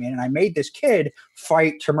Fett came in, and I made this kid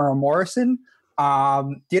fight Tamura Morrison.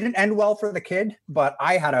 Didn't end well for the kid, but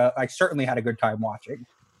I certainly had a good time watching.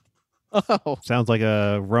 Oh, Sounds like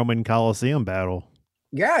a Roman Colosseum battle.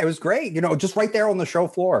 Yeah, it was great. Just right there on the show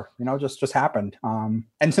floor. Just happened. And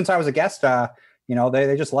since I was a guest,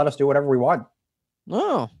 they just let us do whatever we want.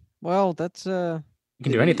 oh, well, that's You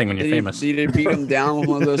can do anything when you're famous. Did he beat him down with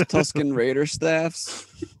one of those Tuscan Raider staffs?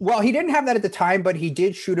 Well, he didn't have that at the time, but he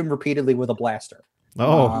did shoot him repeatedly with a blaster.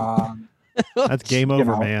 Oh, Um, that's game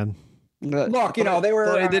over, man. But- Look, they were.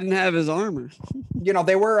 But he didn't have his armor. They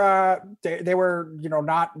were they were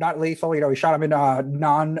not lethal. He shot him in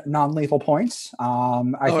non-lethal points. I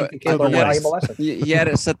think the kid I learned a thought- valuable lesson. He had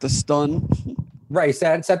it set to stun. Right,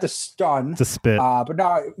 set to stun. To spit. But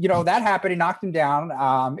no, that happened. He knocked him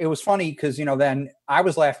down. It was funny because then I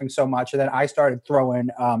was laughing so much, and then I started throwing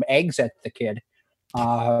eggs at the kid.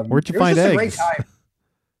 Where'd you it was find just eggs? A great time.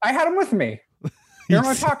 I had them with me. They're in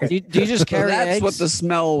my pocket. Do you just So carry that's eggs? what the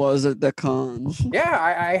smell was at the con. Yeah,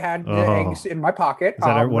 I had the Oh. eggs in my pocket, Is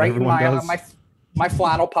that what right in everyone my does? my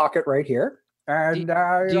flannel pocket right here. And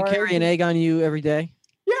Do you carry an egg on you every day?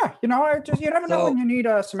 Yeah, you never know So- when you need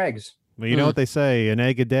some eggs. Well, you know what they say: an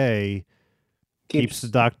egg a day keeps the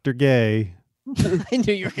doctor gay. I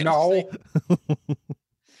knew you were gonna No.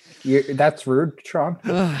 That's rude, Sean.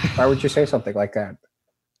 say. Why would you say something like that?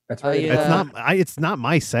 That's very. Yeah. It's not. It's not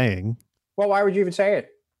my saying. Well, why would you even say it?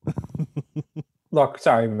 Look,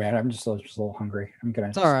 sorry, man. I'm just a little hungry. I'm gonna.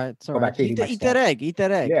 It's all right. It's all Go right. back to eating my Eat that stuff. egg. Eat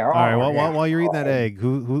that egg. Yeah. All right. Well, yeah. while you're eating that Oh. egg,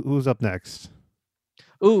 who's up next?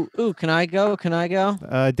 Ooh. Can I go? Can I go?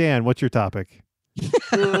 Dan, what's your topic?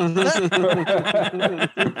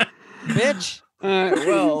 Bitch.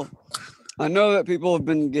 Well, I know that people have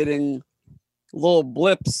been getting little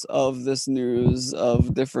blips of this news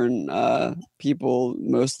of different people,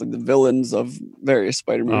 mostly the villains of various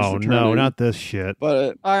Spider-Man. Oh no, not this shit.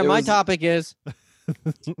 But All right. it My was, topic is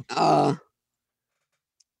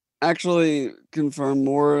actually confirmed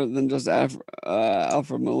more than just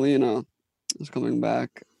Alfred Molina is coming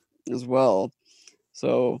back as well.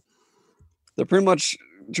 So they're pretty much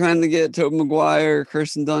trying to get Tobey Maguire,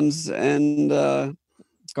 Kirsten Dunst, and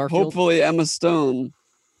Garfield. hopefully Emma Stone,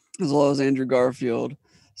 as well as Andrew Garfield.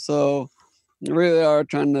 So they really are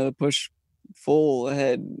trying to push full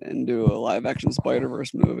ahead and do a live action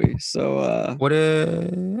Spider-Verse movie. So What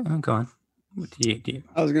go on. What do you?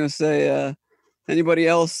 I was gonna say, anybody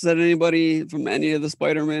else said anybody from any of the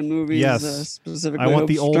Spider-Man movies? Yes. Specifically, I want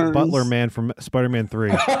the hopes, old turns? Butler man from Spider-Man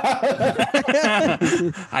 3.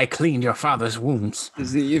 I cleaned your father's wounds.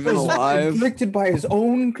 Is he even alive? Inflicted by his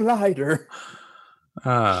own glider.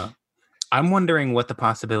 I'm wondering what the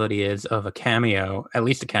possibility is of a cameo, at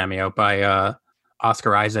least a cameo, by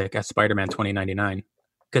Oscar Isaac as Spider-Man 2099.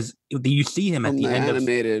 Because you see him at From the the end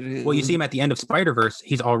animated. of... Well, you see him at the end of Spider-Verse.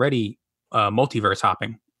 He's already multiverse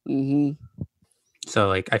hopping. Mm-hmm.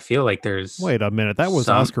 So, I feel like there's... Wait a minute, that was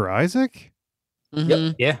Some- Oscar Isaac?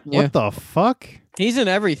 Mhm. Yeah. Yeah. What the fuck? He's in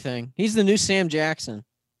everything. He's the new Sam Jackson.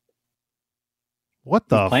 What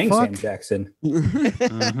the Playing fuck? Sam Jackson.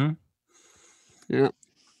 Mhm.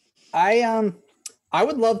 I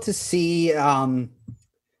would love to see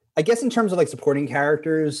I guess in terms of supporting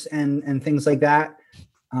characters and things like that.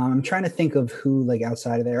 I'm trying to think of who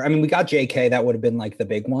outside of there. I mean, we got JK, that would have been the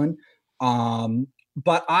big one.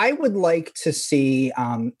 But I would like to see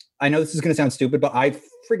I know this is gonna sound stupid, but I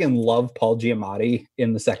friggin' love Paul Giamatti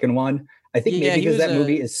in the second one. I think Yeah, maybe he because was that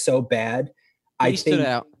movie is so bad. He I stood think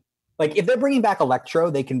out. if they're bringing back Electro,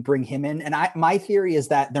 they can bring him in. And my theory is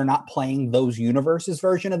that they're not playing those universes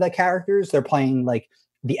version of the characters. They're playing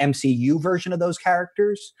the MCU version of those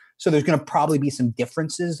characters. So there's going to probably be some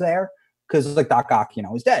differences there because Doc Ock,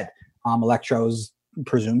 is dead. Electro's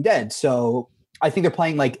presumed dead. So I think they're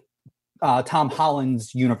playing Tom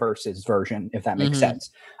Holland's universes version, if that makes sense.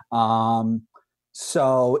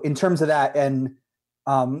 So in terms of that, and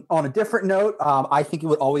on a different note, I think it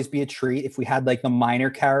would always be a treat if we had the minor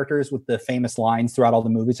characters with the famous lines throughout all the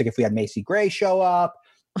movies. If we had Macy Gray show up,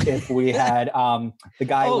 if we had the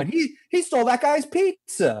guy when he stole that guy's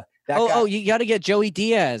pizza. You got to get Joey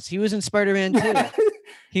Diaz. He was in Spider-Man 2.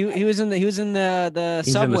 he was in the He's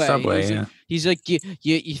subway. in the subway, He's, yeah. he's like,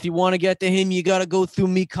 if you want to get to him, you got to go through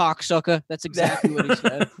me, cocksucker. That's exactly what he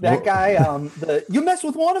said. That guy, you mess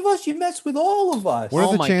with one of us, you mess with all of us. What are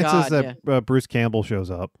Oh the my chances God, that Bruce Campbell shows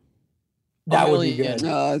up? That would be Million.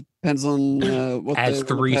 good. Depends on what As they wanna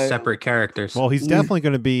three pay. separate characters. Well, he's definitely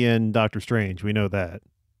going to be in Doctor Strange. We know that.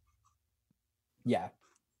 Yeah.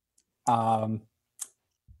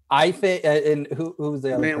 I think, and who's the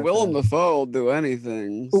I other mean, person? Willem Dafoe will do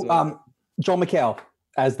anything. Ooh, so- Joel McHale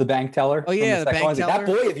as the bank teller. Oh, from yeah, the the second one. bank That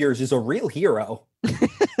teller. boy of yours is a real hero.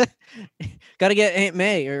 Got to get Aunt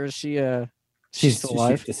May, or is she? She's still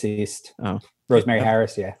alive. She's deceased. Oh. Rosemary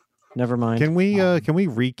Harris. Yeah. Never mind. Can we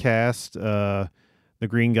recast the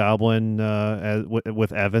Green Goblin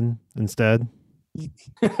with Evan instead?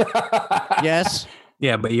 Yes.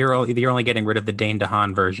 Yeah, but you're only getting rid of the Dane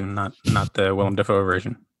DeHaan version, not the Willem Dafoe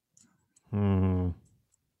version.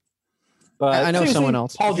 But I know seriously, someone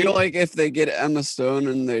else. Paul I feel like if they get Emma Stone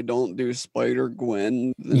and they don't do Spider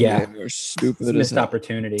Gwen, then Yeah. they are stupid it's a as missed hell.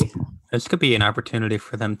 opportunity. This could be an opportunity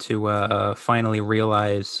for them to finally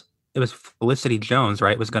realize it was Felicity Jones,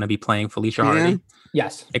 right? Was going to be playing Felicia Yeah. Hardy,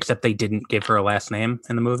 Yes. except they didn't give her a last name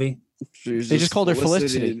in the movie. She's They just called her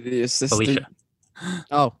Felicity. the assistant. Felicia.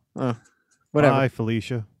 Oh. Whatever. Bye,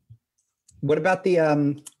 Felicia. What about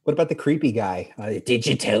the creepy guy? Did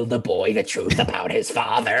you tell the boy the truth about his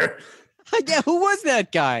father? Yeah, who was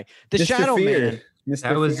that guy? The Mr. Shadow Fear. Man. Mr.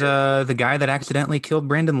 That was Fear. the guy that accidentally killed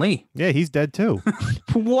Brandon Lee. Yeah, he's dead too.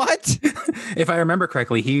 What? If I remember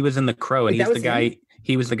correctly, he was in The Crow, and Wait, he's that the was guy. him?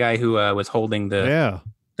 He was the guy who was holding Yeah.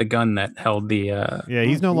 the gun that held the. Yeah,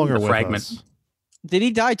 he's no longer The with fragment. us. Did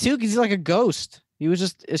he die too? Because he's like a ghost. He was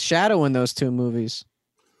just a shadow in those two movies.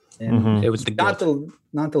 And Mhm. It was the not guild.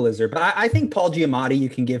 the lizard, but I think Paul Giamatti. You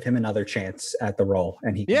can give him another chance at the role,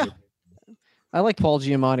 and he. Can Yeah. do it. I like Paul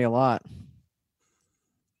Giamatti a lot.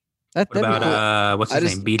 What That'd be about cool. what's I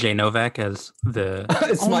his just- name? BJ Novak as the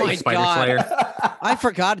It's Oh my Mike. Spider God. Slayer. I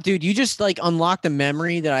forgot, dude. You just like unlocked a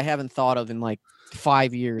memory that I haven't thought of in like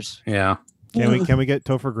 5 years. Yeah. Can we get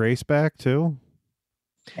Topher Grace back too?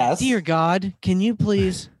 Yes. Dear God, can you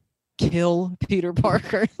please kill Peter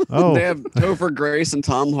Parker? Oh, They have Topher Grace and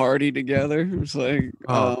Tom Hardy together. It's like,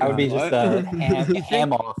 Oh, That would be just what? a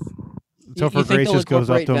ham off. You Topher think Grace they'll just goes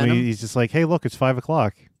up to him. incorporate And he's just like, "Hey, look, it's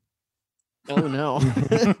 5:00." Oh no.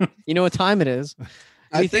 You know what time it is?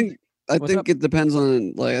 I you think What's think up? it depends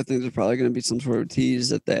on, like, I think there's probably going to be some sort of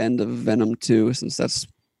tease at the end of Venom 2, since that's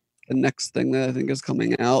the next thing that I think is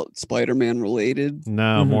coming out, Spider-Man related.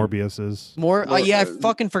 No, Mhm. Morbius is. More yeah, I Well,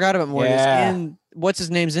 fucking forgot about Morbius. Yeah. And what's his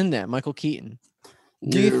name's in that? Michael Keaton.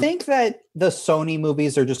 Do you Yeah. think that the Sony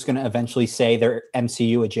movies are just going to eventually say they're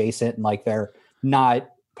MCU adjacent and like they're not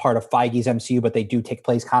part of Feige's MCU, but they do take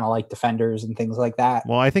place kind of like Defenders and things like that?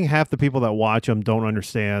 Well, I think half the people that watch them don't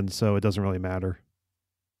understand, so it doesn't really matter.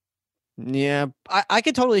 Yeah, I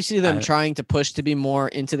could totally see them I- trying to push to be more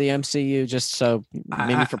into the MCU just so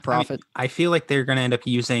maybe for profit. I feel like they're going to end up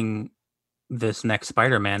using this next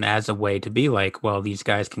Spider-Man as a way to be like, well, these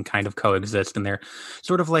guys can kind of coexist, and they're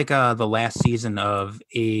sort of like the last season of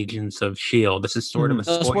Agents of Shield. This is sort of a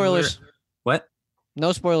No spoiler. spoilers. What?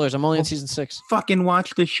 No spoilers. I'm only in season 6. Fucking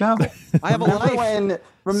watch the show. I have a life.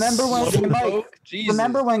 Remember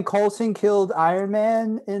when Coulson killed Iron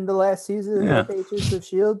Man in the last season Yeah. of Agents of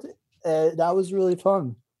Shield? That was really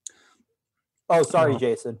fun. Oh, sorry, Oh.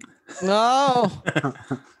 Jason. No.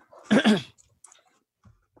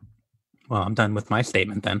 Well, I'm done with my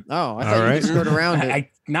statement then. Oh, I All thought you right. could skirt around it.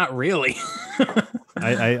 Not really.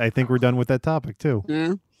 I think we're done with that topic too.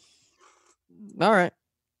 Yeah. All right.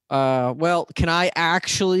 Well, can I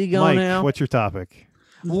actually go Mike, now? what's your topic?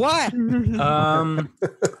 What?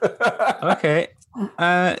 Okay.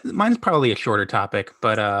 Mine's probably a shorter topic,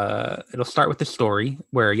 but it'll start with the story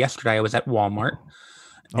where yesterday I was at Walmart.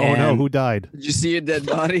 Oh no, and- who died? Did you see a dead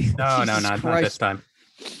body? No, Jesus not Christ. this time.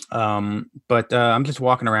 But I'm just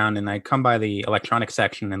walking around and I come by the electronics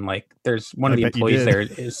section and like there's one of I the bet you employees did. there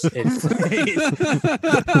is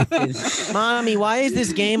Mommy, why is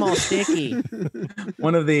this game all sticky?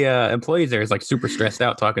 one of the employees there is like super stressed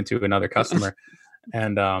out talking to another customer.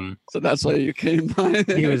 And So that's why you came by.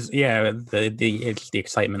 he was it's the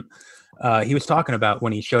excitement. He was talking about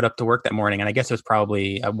when he showed up to work that morning, and I guess it was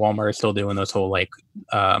probably Walmart is still doing those whole like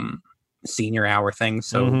senior hour things,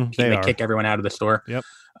 so Mhm, they they are. kick everyone out of the store. Yep.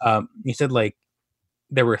 He said like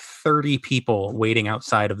there were 30 people waiting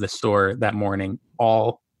outside of the store that morning,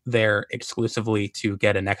 all there exclusively to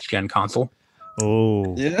get a next gen console.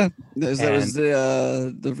 Oh, Yeah, that was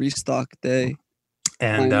the restock day.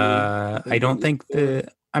 And Finally, I don't they think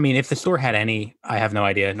I mean, if the store had any, I have no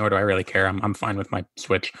idea, nor do I really care. I'm fine with my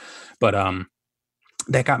Switch, but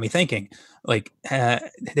that got me thinking. Like,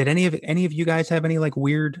 did any of you guys have any like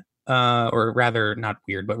weird, or rather not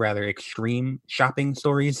weird, but rather extreme shopping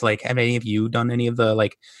stories? Like, have any of you done any of the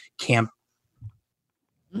like camp,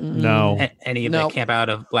 No. any of No. the camp out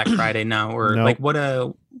of Black Friday now, or Nope. like what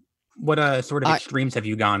sort of I- extremes have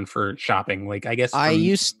you gone for shopping? Like, I guess I from-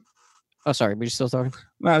 used. Oh, sorry. Were you still talking?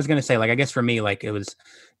 Well, I was gonna say, like, I guess for me, like, it was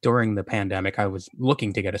during the pandemic, I was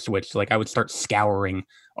looking to get a Switch. So, like, I would start scouring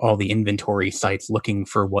all the inventory sites, looking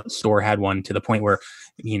for what store had one, to the point where,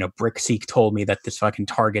 BrickSeek told me that this fucking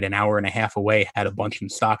Target an hour and a half away had a bunch in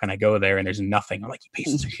stock, and I go there and there's nothing. I'm like, you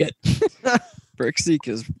pieces of shit. BrickSeek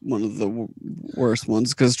is one of the worst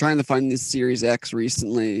ones, because trying to find this Series X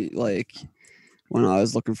recently, like when I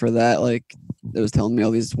was looking for that, like it was telling me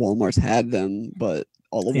all these Walmarts had them, but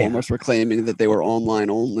all the Yeah. Walmarts were claiming that they were online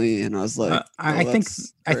only, and I was like, I "Oh, think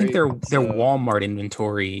that's I think their great." their So, Walmart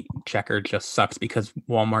inventory checker just sucks because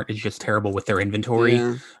Walmart is just terrible with their inventory.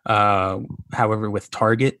 yeah. However, with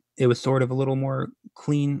Target, it was sort of a little more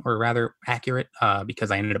clean, or rather accurate,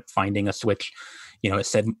 because I ended up finding a Switch. It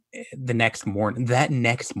said that next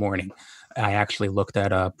morning, I actually looked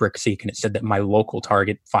at BrickSeek, and it said that my local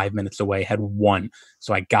Target 5 minutes away had one.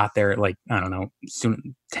 So I got there at, like, I don't know,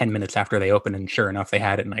 soon 10 minutes after they opened, and sure enough, they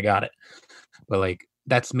had it, and I got it. but like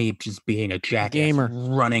that's me just being a jackass, Gamer.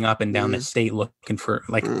 running up and down the state looking for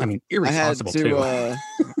like I mean irresponsible too.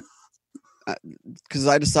 Because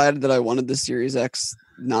I decided that I wanted the Series X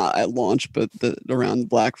not at launch, but around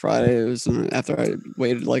Black Friday. It was after I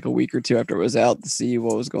waited like a week or two after it was out to see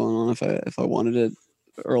what was going on if I wanted it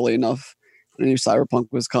early enough. I knew Cyberpunk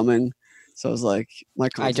was coming, so I was like, my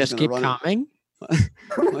I just keep coming.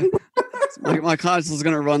 My console's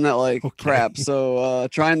gonna run that like crap. So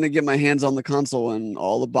trying to get my hands on the console when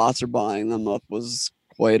all the bots are buying them up was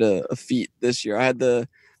quite a feat this year. I had to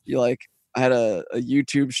be like, I had a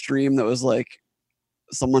YouTube stream that was like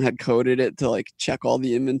someone had coded it to like check all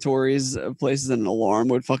the inventories of places and an alarm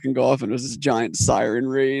would fucking go off and it was this giant siren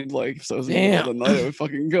raid. Like, so it was in the middle of the night, it would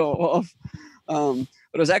fucking go off. But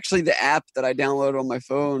it was actually the app that I downloaded on my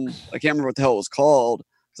phone. I can't remember what the hell it was called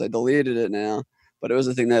because I deleted it now. But it was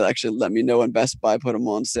the thing that actually let me know when Best Buy put them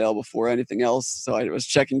on sale before anything else. So I was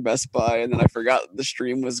checking Best Buy and then I forgot the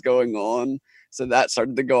stream was going on. So that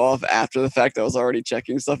started to go off after the fact. I was already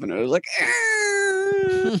checking stuff and it was like,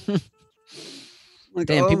 like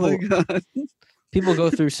damn, oh my God. People go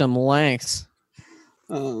through some lengths.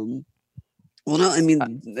 Well, no, I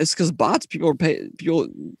mean it's because bots. People pay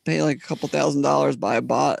like a couple $1,000s buy a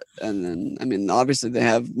bot, and then I mean obviously they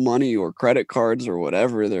have money or credit cards or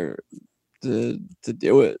whatever they're to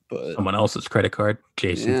do it. But Someone else's credit card,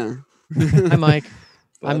 Jason. yeah, Hi, Mike.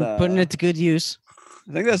 But, I'm putting it to good use.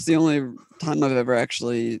 I think that's the only time I've ever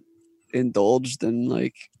actually indulged in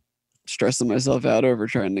like stressing myself out over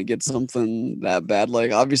trying to get something that bad.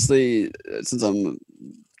 Like obviously, since I'm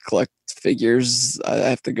collect figures, I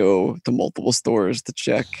have to go to multiple stores to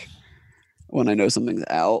check when I know something's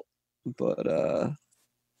out. But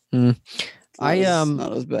it's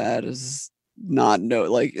not as bad as not know,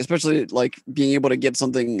 like especially like being able to get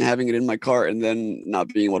something, having it in my cart, and then not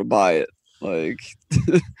being able to buy it. Like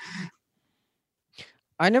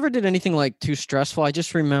I never did anything like too stressful. I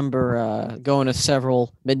just remember going to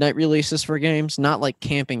several midnight releases for games, not like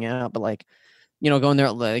camping out, but like, going there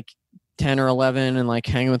at like 10 or 11 and like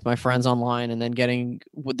hanging with my friends online and then getting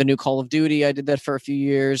with the new Call of Duty. I did that for a few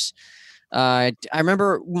years. I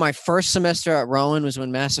remember my first semester at Rowan was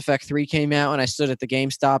when Mass Effect 3 came out and I stood at the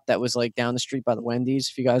GameStop that was like down the street by the Wendy's,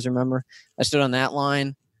 if you guys remember. I stood on that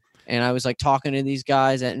line and I was like talking to these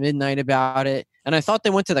guys at midnight about it. And I thought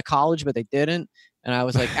they went to the college, but they didn't. And I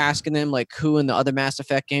was like asking them like who in the other Mass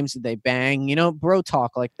Effect games did they bang, bro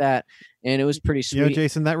talk like that. And it was pretty sweet.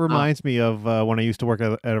 Jason, that reminds me of when I used to work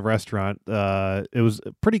at a restaurant. It was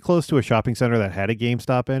pretty close to a shopping center that had a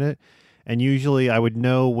GameStop in it. And usually I would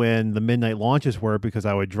know when the midnight launches were because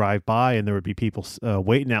I would drive by and there would be people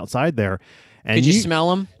waiting outside there. And could you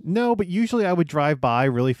smell them? No, but usually I would drive by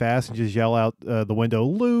really fast and just yell out the window,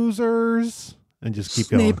 "Losers!" and just keep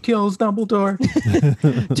going. Snape kills Dumbledore.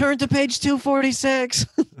 Turn to page 246.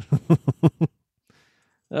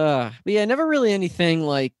 But yeah, never really anything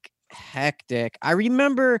like hectic. I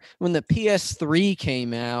remember when the PS3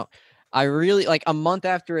 came out, I really like a month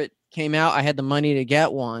after it came out, I had the money to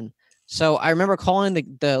get one. So I remember calling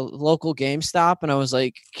the local GameStop and I was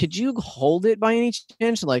like, could you hold it by any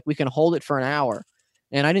chance? Like, we can hold it for an hour.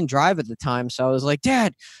 And I didn't drive at the time. So I was like,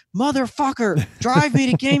 Dad, motherfucker, drive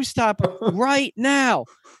me to GameStop right now.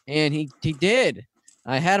 And he did.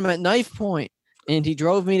 I had him at knife point and he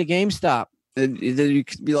drove me to GameStop. and then you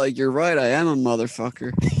could be like, you're right, I am a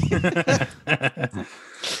motherfucker.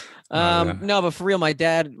 No, but for real, my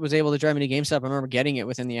dad was able to drive me to GameStop. I remember getting it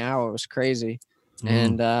within the hour. It was crazy.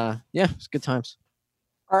 And yeah, it's good times.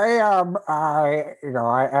 I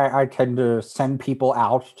tend to send people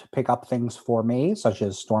out to pick up things for me, such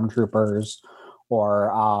as stormtroopers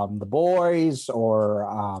or the boys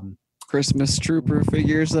or Christmas trooper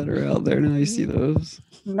figures that are out there now. You see those?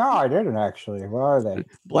 No, I didn't actually. What are they?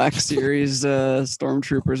 Black Series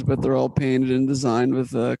stormtroopers, but they're all painted and designed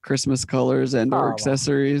with Christmas colors and or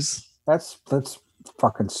accessories. That's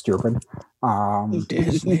fucking stupid. Anyway,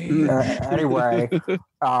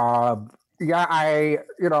 yeah, I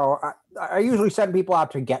usually send people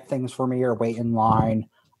out to get things for me or wait in line.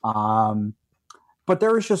 But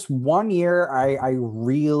there was just one year I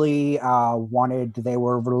really wanted. They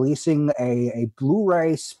were releasing a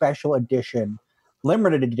Blu-ray special edition,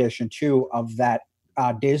 limited edition too, of that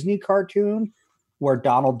Disney cartoon where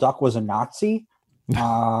Donald Duck was a Nazi.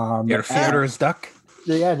 Theodore's Duck.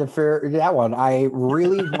 Yeah, that one. I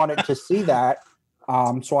really wanted to see that.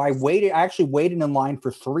 So I actually waited in line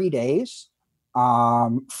for 3 days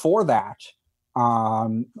for that.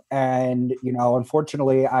 And,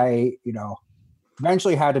 unfortunately, I,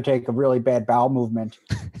 eventually had to take a really bad bowel movement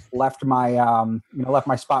left my left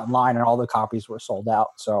my spot in line, and all the copies were sold out.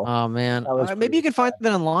 So Oh man, That was maybe pretty you can find it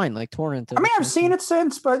online, like torrent. I mean, I've seen it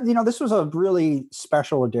since, but this was a really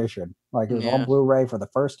special edition. Like it was Yeah. on Blu-ray for the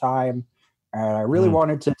first time, and I really Hmm.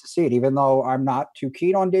 wanted to see it. Even though I'm not too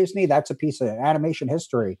keen on Disney, that's a piece of animation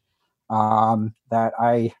history that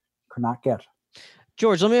I could not get.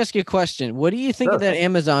 George, let me ask you a question. What do you think of Sure. that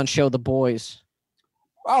Amazon show, The Boys?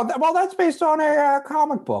 Oh, well, that's based on a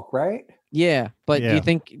comic book, right? Yeah, but do Yeah. you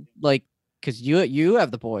think like because you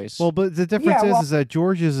have The Boys? Well, but the difference well, is that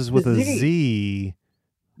George's is with a Z. Z.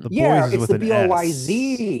 The Yeah, boys is it's with the an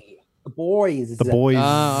BOYZ. The boys. The boys.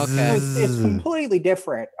 Oh, okay. It's completely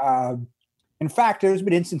different. In fact, there's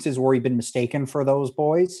been instances where we've been mistaken for those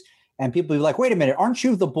boys, and people be like, "Wait a minute, aren't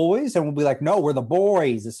you the boys?" And we'll be like, "No, we're the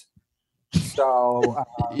boys." So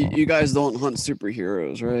You guys don't hunt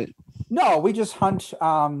superheroes, right? no, we just hunt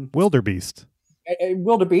Wildebeest.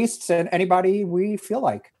 wildebeests and anybody we feel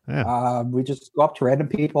like. Yeah. We just go up to random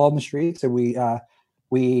people on the streets, and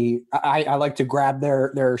I like to grab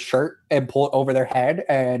their shirt and pull it over their head,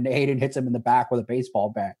 and Hayden hits him in the back with a baseball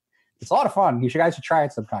bat. It's a lot of fun. You guys should try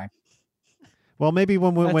it sometime. Well, maybe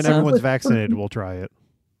when sounds everyone's like- vaccinated, we'll try it.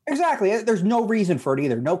 Exactly. There's no reason for it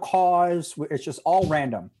either. No cause. It's just all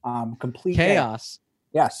random. Complete Chaos.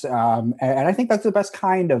 Yes. And I think that's the best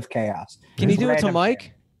kind of chaos. Can you It's do it to random.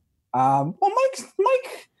 Mike? Well,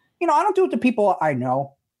 Mike, I don't do it to people I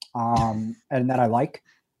know, and that I like.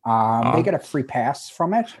 They get a free pass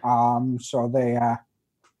from it. So they,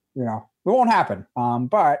 it won't happen.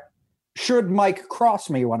 But should Mike cross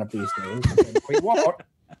me one of these days, and we won't,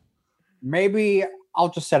 maybe I'll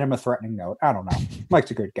just send him a threatening note. I don't know.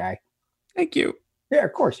 Mike's a good guy. Thank you. Yeah,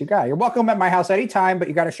 of course you got it. You're welcome at my house anytime, but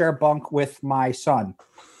you got to share a bunk with my son,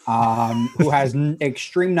 who has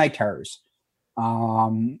extreme night terrors.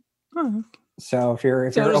 So if you're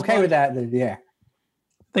So does okay Mike. with that, then yeah. I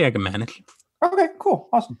think I can manage. Okay, cool,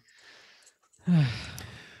 awesome.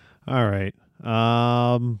 All right.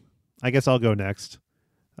 I guess I'll go next.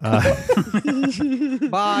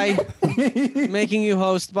 Bye. Making you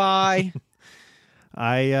host. Bye.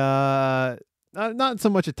 Not so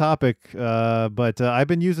much a topic, but I've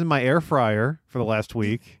been using my air fryer for the last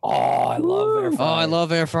week. Oh, I love air Oh, I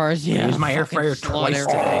love air fryers. Yeah. use my air fucking fryer slot twice air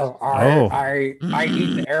today. fryers. I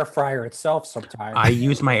eat the air fryer itself sometimes. I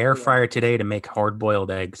used my air fryer today to make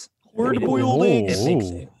hard-boiled eggs. Hard-boiled eggs.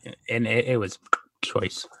 It was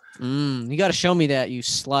choice. You got to show me that, you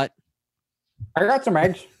slut. I got some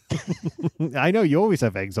eggs. I know you always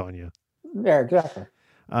have eggs on you. Yeah, exactly.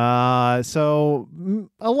 So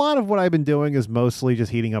a lot of what I've been doing is mostly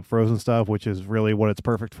just heating up frozen stuff, which is really what it's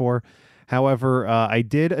perfect for. However, I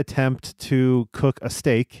did attempt to cook a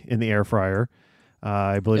steak in the air fryer.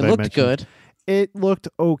 I believe It I looked mentioned good. It looked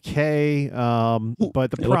okay, but the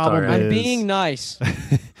It looked problem alright. is I'm being nice.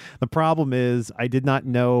 the problem is I did not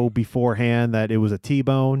know beforehand that it was a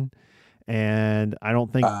T-bone, and I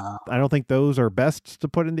don't think those are best to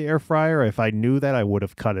put in the air fryer. If I knew that, I would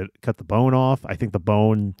have cut the bone off. I think the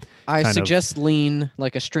bone. I kind of- suggest lean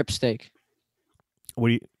like a strip steak. What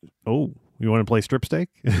do you? Oh, you want to play strip steak?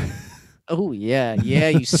 Oh yeah,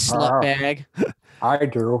 you slut bag. I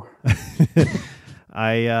do.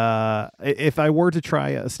 If I were to try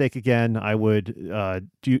a steak again, I would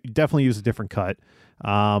definitely use a different cut,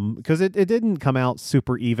 because it didn't come out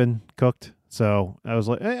super even cooked. So I was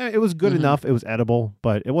like, it was good enough. It was edible,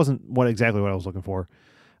 but it wasn't exactly what I was looking for.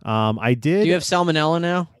 I did. Do you have salmonella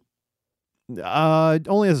now?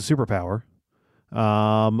 Only as a superpower.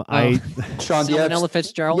 Sean, do you have, Salmonella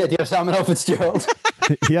Fitzgerald. do you have Salmonella Fitzgerald?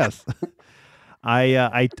 Yes.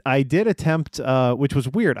 I did attempt, which was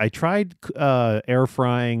weird. I tried air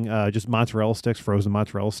frying just mozzarella sticks, frozen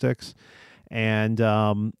mozzarella sticks, and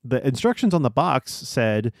the instructions on the box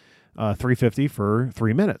said 350 for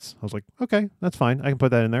 3 minutes. I was like, okay, that's fine. I can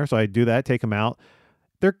put that in there. So I do that, take them out.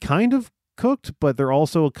 They're kind of cooked, but they're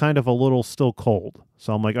also kind of a little still cold.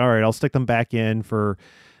 So I'm like, all right, I'll stick them back in for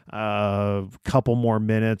a couple more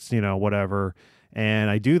minutes, whatever. And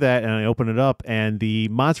I do that, and I open it up, and the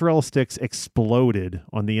mozzarella sticks exploded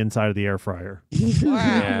on the inside of the air fryer.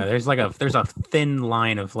 Yeah, there's a thin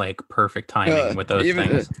line of like perfect timing with those even,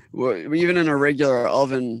 things. Even in a regular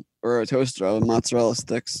oven or a toaster, mozzarella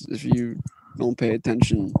sticks, if you don't pay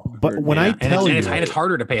attention. But when I And tell it's, you, and it's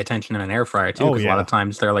harder to pay attention in an air fryer too, Oh, because a lot yeah. of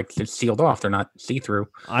times they're sealed off. They're not see through.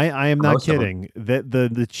 I am not most of 'em. kidding.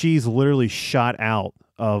 The cheese literally shot out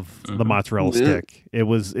of the Mhm. mozzarella Yeah. stick. It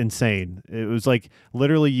was insane. It was like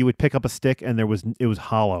literally you would pick up a stick and it was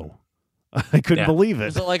hollow. I couldn't Yeah. believe it.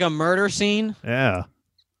 Is it like a murder scene? Yeah.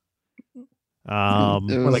 It Or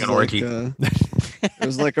like was an orgy. it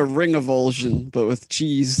was like a ring avulsion, but with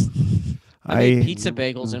cheese. I made pizza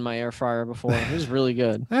bagels in my air fryer before. It was really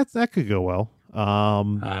good. That could go well.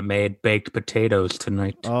 I made baked potatoes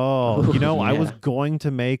tonight. Oh, I was Yeah. going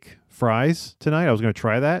to make fries tonight. I was going to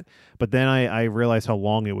try that, but then I realized how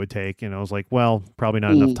long it would take, and I was like, well, probably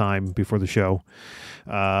not enough time before the show.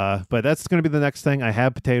 But that's going to be the next thing. I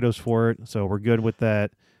have potatoes for it, so we're good with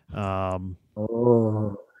that.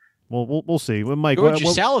 Oh, We'll see. Well, Mike, George,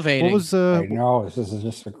 you're salivating. what was I know this is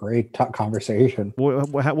just a great conversation.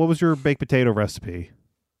 what was your baked potato recipe?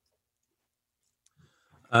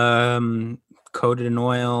 Coated in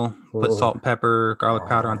oil, put salt and pepper, garlic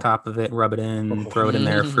powder on top of it, rub it in, throw it in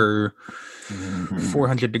there for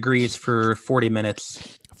 400 degrees for 40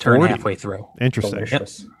 minutes. Turn 40? halfway through. Interesting.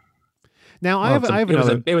 Delicious. Now I have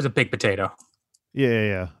another. It was a big potato.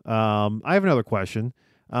 Yeah. I have another question.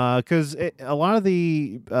 Because a lot of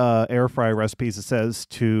the air fry recipes, it says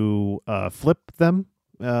to flip them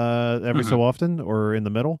every so often or in the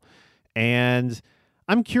middle. And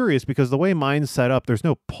I'm curious because the way mine's set up, there's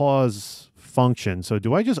no pause function. So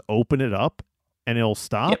do I just open it up and it'll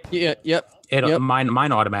stop? Yep.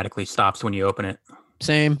 Mine automatically stops when you open it.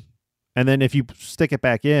 Same. And then if you stick it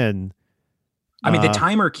back in, I mean, the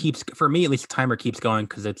timer keeps, for me at least, the timer keeps going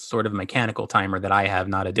because it's sort of a mechanical timer that I have,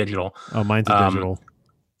 not a digital. oh, mine's a digital.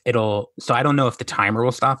 So I don't know if the timer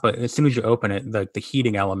will stop, but as soon as you open it, the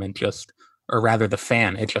heating element or rather the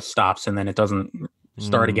fan, it just stops and then it doesn't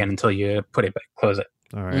start again until you put it back, close it.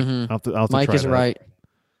 All right. Mhm. I'll have to Mike try is that. right.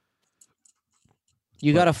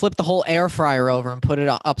 You got to flip the whole air fryer over and put it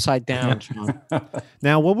upside down, Sean.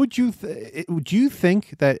 Now, what would you would you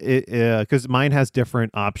think that it because mine has different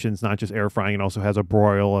options, not just air frying, it also has a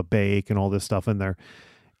broil, a bake, and all this stuff in there.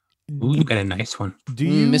 Ooh, you got a nice one. Do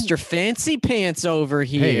you, Mr. Fancy Pants over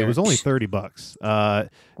here? Hey, it was only $30.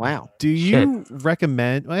 Wow. Do you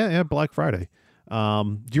recommend? Well, yeah, Black Friday.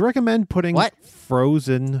 Do you recommend putting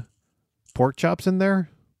frozen pork chops in there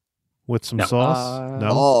with some No. sauce? No.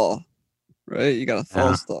 Oh, right. You gotta thaw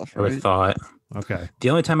Yeah, stuff, I would right? have thought. Okay. The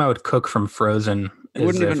only time I would cook from frozen You is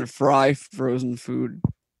wouldn't if, even fry frozen food.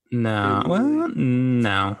 no. Well,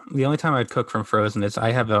 no. The only time I'd cook from frozen is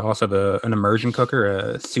I have an immersion cooker,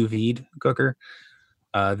 a sous vide cooker.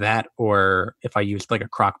 That or if I used like a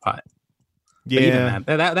crock pot. But even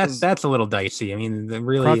Yeah. that's a little dicey. I mean,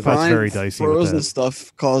 really, Crock pot's Frying very dicey with Frozen that.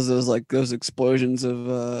 stuff causes like those explosions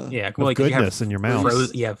of yeah, Of well, like you have goodness in your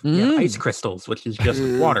mouth. you have ice crystals, which is just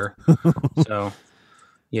water. So,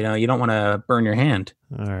 you don't want to burn your hand.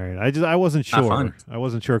 All right. I wasn't Not sure. fun. I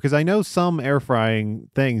wasn't sure because I know some air frying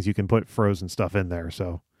things you can put frozen stuff in there.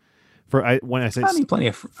 So when I say I mean, plenty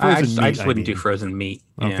of. frozen I meat, just I wouldn't do mean. frozen meat.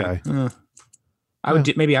 Okay. Yeah. I would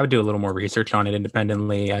I would do a little more research on it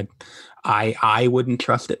independently. I wouldn't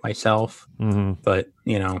trust it myself, but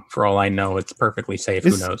for all I know, it's perfectly safe.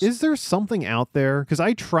 Who knows? Is there something out there? Because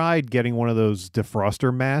I tried getting one of those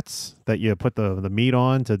defroster mats that you put the meat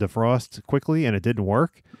on to defrost quickly, and it didn't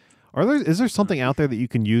work. Is there something out there that you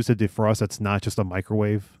can use to defrost that's not just a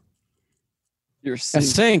microwave? your A sink.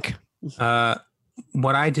 sink.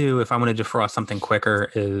 What I do if I want to defrost something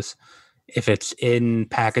quicker is if it's in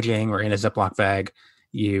packaging or in a Ziploc bag,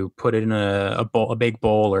 you put it in a big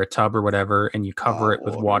bowl or a tub or whatever, and you cover it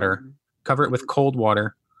with water. Cover it with cold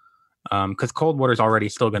water, because cold water is already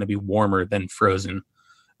still going to be warmer than frozen,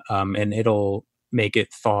 and it'll make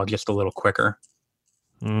it thaw just a little quicker.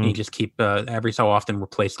 You just keep every so often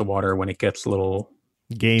replace the water when it gets a little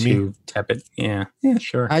Gamey. too tepid. Yeah,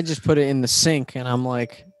 sure. I just put it in the sink and I'm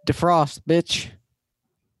like, defrost, bitch.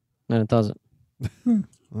 And it doesn't.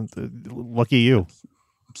 Lucky you,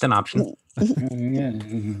 It's an option.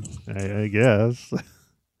 I guess.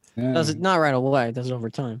 Does it not right away? It does it over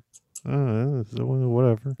time.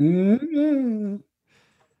 Whatever.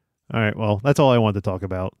 All right. Well, that's all I wanted to talk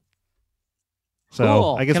about. So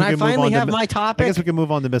Cool. I guess Can we I can move finally on have to. my I topic? guess we can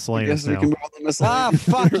move on to I miscellaneous guess we now. can move on to Ah,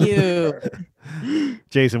 miscellaneous. fuck you.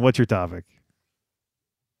 Jason, what's your topic?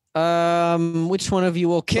 Which one of you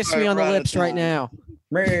will kiss me on the lips right now?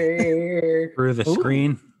 Through the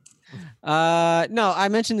screen. No, I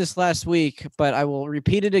mentioned this last week, but I will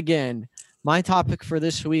repeat it again. My topic for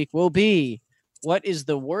this week will be: what is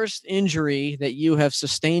the worst injury that you have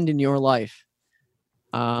sustained in your life?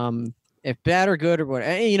 If bad or good or what,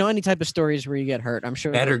 any type of stories where you get hurt. I'm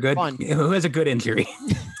sure Bad or they're good? fun. Who has a good injury?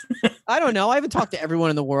 I don't know. I haven't talked to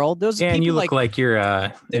everyone in the world. Those Yeah, and people you look like you're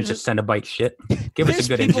there's into Cenobite shit. Give us there's a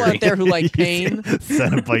good people injury. out there who like pain.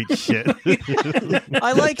 Cenobite shit.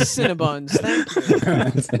 I like Cinnabons.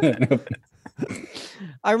 Thank you.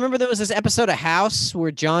 I remember there was this episode of House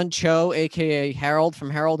where John Cho, aka Harold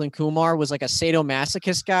from Harold and Kumar, was like a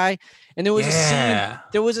sadomasochist guy, and there was a scene.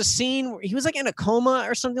 There was a scene where he was like in a coma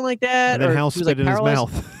or something like that. And then or Hal he was, spit in his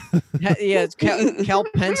paralyzed. mouth. Yeah, it's Cal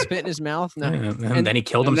Penn spit in his mouth. No, and then he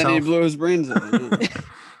killed And then he himself. blew his brains out.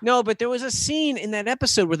 no, but there was a scene in that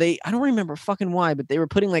episode where I don't remember fucking why, but they were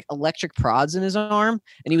putting like electric prods in his arm,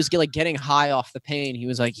 and he was like getting high off the pain. He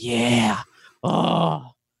was like, "Yeah,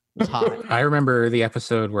 oh, it was hot." I remember the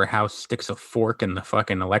episode where House sticks a fork in the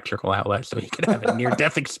fucking electrical outlet so he could have a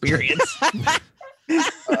near-death experience.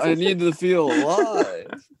 I need to feel alive.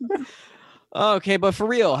 Okay, but for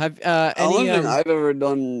real, have The only any? thing I've ever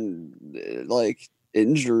done, like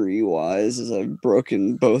injury wise, is I've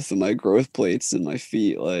broken both of my growth plates in my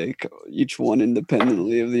feet, like each one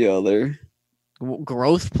independently of the other.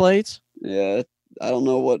 Growth plates? Yeah, I don't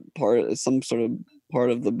know what part. It's some sort of part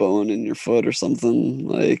of the bone in your foot or something.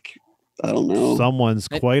 Like I don't know. Someone's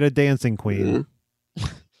quite a dancing queen. Yeah.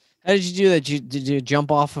 How did you do that? Did you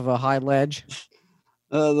jump off of a high ledge?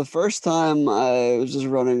 The first time I was just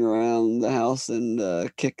running around the house and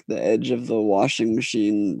kicked the edge of the washing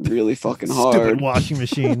machine really fucking hard. Stupid washing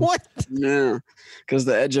machine. What? Yeah, because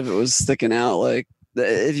the edge of it was sticking out. Like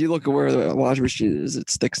if you look at where the washing machine is, it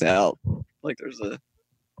sticks out. Like there's a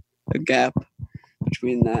gap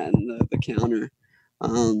between that and the counter.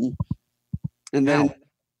 And then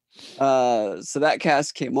so that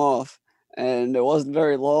cast came off, and it wasn't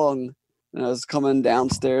very long. And I was coming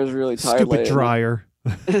downstairs really tired. Stupid dryer.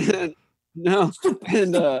 No,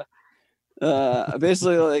 and I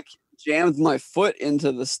basically like jammed my foot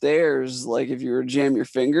into the stairs, like if you were to jam your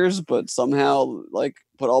fingers, but somehow like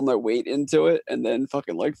put all my weight into it, and then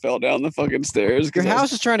fucking like fell down the fucking stairs. Your 'cause I was-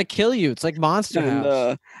 house is trying to kill you. It's like Monster and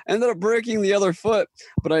House. ended up breaking the other foot,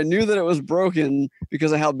 but I knew that it was broken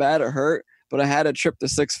because of how bad it hurt. But I had a trip to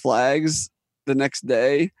Six Flags the next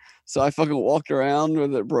day. So I fucking walked around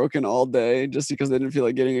with it broken all day just because I didn't feel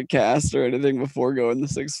like getting a cast or anything before going to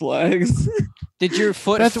Six Flags. Did your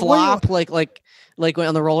foot That's what flop like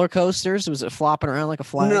on the roller coasters? Was it flopping around like a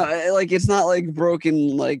flag? No, like it's not like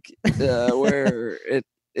broken like where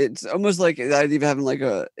it's almost like I'd even having like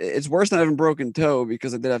it's worse than having broken toe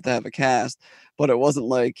because I did have to have a cast, but it wasn't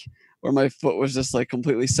like where my foot was just like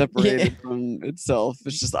completely separated from itself.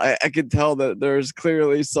 It's just I could tell that there's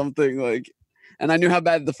clearly something like. And I knew how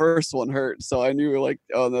bad the first one hurt, so I knew like,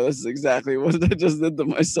 oh no, this is exactly what I just did to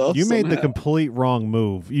myself. You made the somehow. complete wrong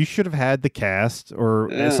move. You should have had the cast or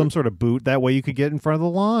Yeah. some sort of boot. That way you could get in front of the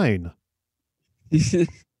line.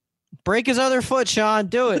 Break his other foot, Sean.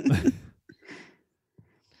 Do it.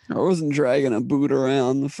 I wasn't dragging a boot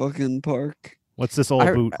around the fucking park. What's this old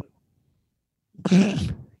I- boot?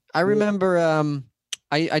 I remember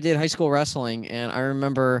I did high school wrestling, and I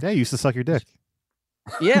remember Yeah, you used to suck your dick.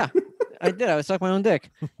 yeah, I did. I would suck my own dick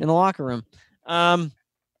in the locker room.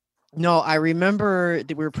 No, I remember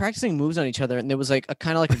that we were practicing moves on each other, and there was like a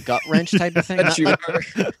kind of like a gut wrench type of thing. Bet Not you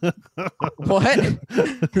like- what?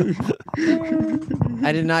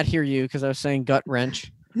 I did not hear you because I was saying gut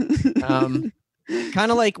wrench.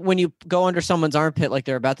 Kind of like when you go under someone's armpit, like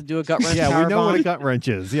they're about to do a gut wrench. Yeah, we know powerbomb. what a gut wrench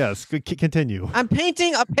is. Yes, continue. I'm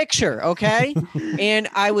painting a picture, okay? And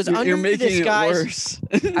I was You're under making this it guy's. worse.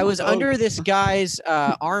 I was under this guy's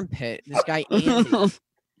armpit. This guy Andy,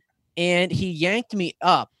 and he yanked me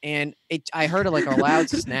up, and I heard like a loud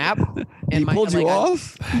snap. And He pulled you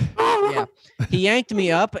off. Yeah, he yanked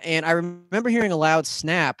me up, and I remember hearing a loud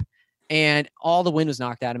snap, and all the wind was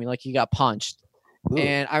knocked out of me, like he got punched. Ooh.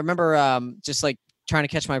 And I remember just like trying to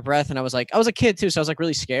catch my breath, and I was a kid too, so I was like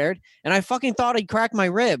really scared, and I fucking thought he'd crack my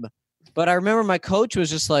rib. But I remember my coach was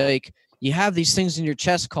just like, "You have these things in your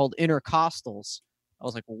chest called intercostals." I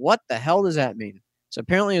was like, "What the hell does that mean?" So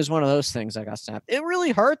apparently it was one of those things I got snapped. It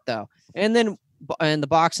really hurt though. And then and the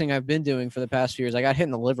boxing I've been doing for the past few years, I got hit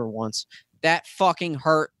in the liver once. That fucking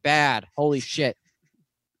hurt bad. Holy shit.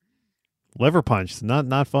 Liver punch,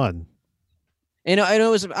 not fun. And I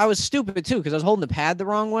was stupid too because I was holding the pad the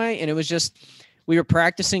wrong way, and it was just we were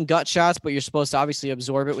practicing gut shots, but you're supposed to obviously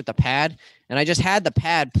absorb it with the pad, and I just had the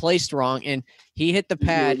pad placed wrong, and he hit the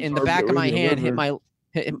pad in the back of my hand, hit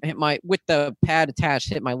my with the pad attached,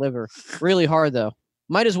 hit my liver really hard though.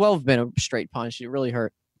 Might as well have been a straight punch. It really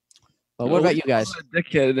hurt. But what about you guys? A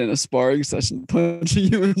dickhead in a sparring session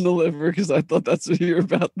punching you in the liver because I thought that's what you were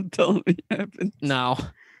about to tell me happened. No,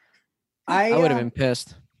 I I would have been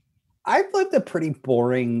pissed. I've lived a pretty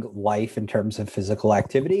boring life in terms of physical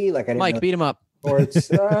activity. Like I didn't Mike, really beat him up.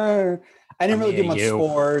 sports. I didn't really do Yeah, much you.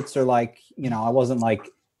 sports or like, I wasn't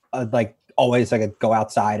like always like a go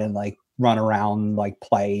outside and like run around, like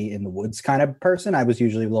play in the woods kind of person. I was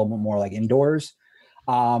usually a little bit more like indoors.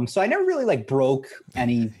 So I never really like broke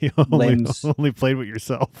any You limbs. only played with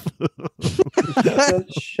yourself.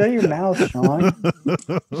 Shut your mouth, Sean.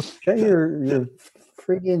 Shut your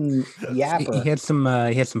friggin' He yapper. he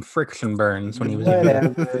had some friction burns when he was young.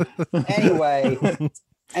 Whatever.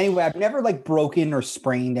 Anyway, I've never like broken or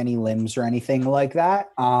sprained any limbs or anything like that.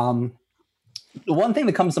 The one thing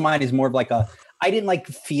that comes to mind is more of like I didn't like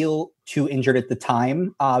feel too injured at the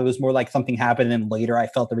time. It was more like something happened and then later I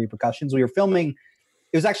felt the repercussions. We were filming,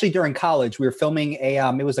 it was actually during college. We were filming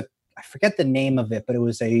I forget the name of it, but it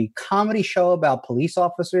was a comedy show about police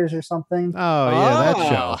officers or something. Oh yeah, that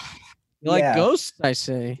show. You like Yeah. ghosts, I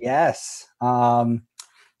say. Yes.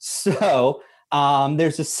 So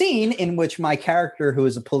there's a scene in which my character, who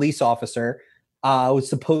is a police officer, was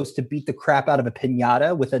supposed to beat the crap out of a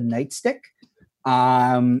piñata with a nightstick.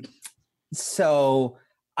 So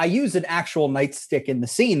I used an actual nightstick in the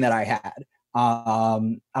scene that I had. I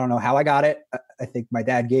don't know how I got it. I think my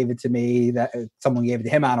dad gave it to me. That someone gave it to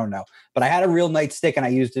him. I don't know. But I had a real nightstick and I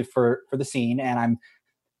used it for the scene. And I'm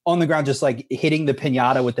on the ground just like hitting the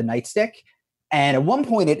piñata with the nightstick. And at one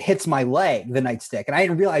point it hits my leg, the nightstick. And I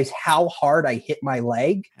didn't realize how hard I hit my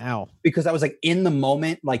leg Ow. because I was like in the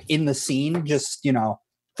moment, like in the scene, just,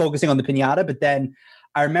 focusing on the piñata. But then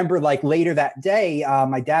I remember like later that day,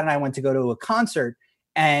 my dad and I went to go to a concert.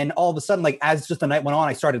 And all of a sudden, like as just the night went on,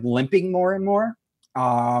 I started limping more and more.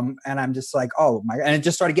 And I'm just like, oh my God. And it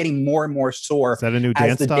just started getting more and more sore Is that a new as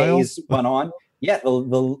dance the style? days went on. Yeah,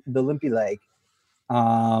 the limpy leg.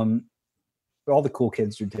 All the cool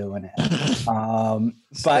kids are doing it. But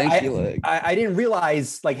Stanky leg. I didn't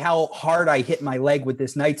realize like how hard I hit my leg with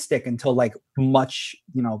this nightstick until like much,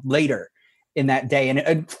 later in that day.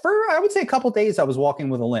 And for, I would say a couple days, I was walking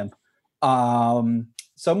with a limp.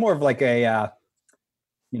 So more of like a,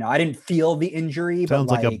 I didn't feel the injury. Sounds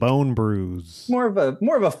but like a bone bruise. More of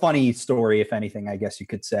a funny story, if anything, I guess you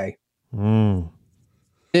could say. Mm.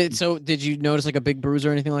 So did you notice like a big bruise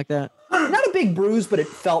or anything like that? Not a big bruise, but it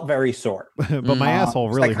felt very sore. But my asshole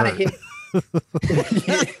So really I kinda hurt.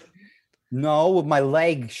 hit- No, with my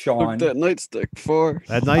leg, Took Sean. that nightstick for.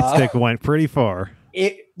 That nightstick went pretty far.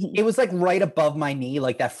 It was like right above my knee,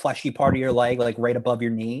 like that fleshy part of your leg, like right above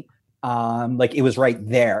your knee. Like it was right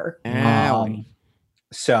there. Owie.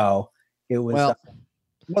 So it was Well,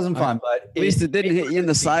 it wasn't fun, but At least it didn't hit you in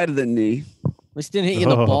the side of the knee. At least it didn't hit you in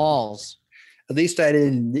the Oh. balls. at least I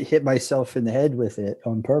didn't hit myself in the head with it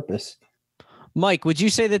on purpose. Mike, would you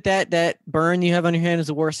say that burn you have on your hand is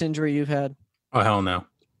the worst injury you've had? Oh hell no.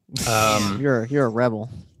 You're a rebel.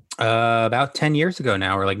 About 10 years ago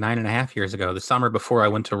now, or like 9.5 years ago, the summer before I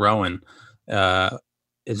went to Rowan,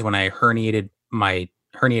 is when I herniated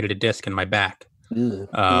a disc in my back.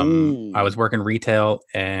 I was working retail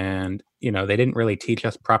and, they didn't really teach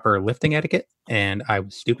us proper lifting etiquette and I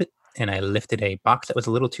was stupid and I lifted a box that was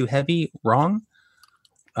a little too heavy wrong.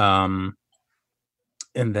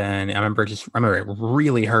 And then I remember it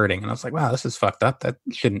really hurting and I was like, wow, this is fucked up. That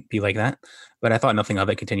shouldn't be like that. But I thought nothing of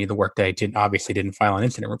it, continued the workday. Obviously didn't file an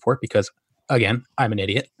incident report because again, I'm an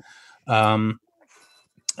idiot. And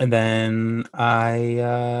then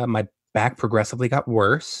my back progressively got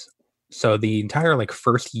worse. So the entire like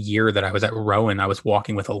first year that I was at Rowan, I was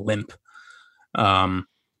walking with a limp. And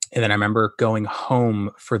then I remember going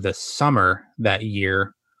home for the summer that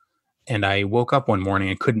year and I woke up one morning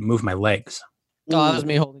and couldn't move my legs. Oh, that was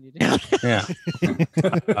me holding you down. Yeah.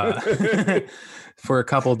 For a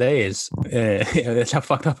couple days, that's how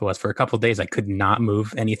fucked up it was. For a couple days, I could not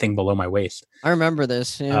move anything below my waist. I remember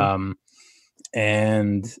this. Yeah.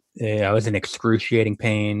 And I was in excruciating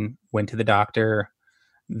pain, went to the doctor.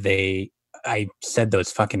 I said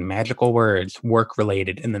those fucking magical words, work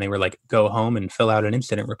related. And then they were like, go home and fill out an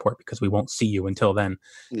incident report because we won't see you until then.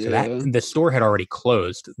 So that the store had already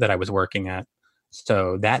closed that I was working at.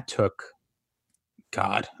 So that took,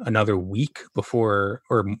 God, another week before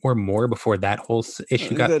or more before that whole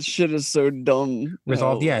issue got that shit is so dumb.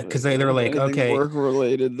 resolved. Yeah, because they were like, okay, work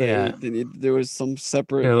related. Yeah. They need there was some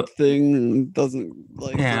separate Yeah. thing and doesn't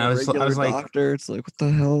like. Yeah, for a I was regular like- doctor. It's like what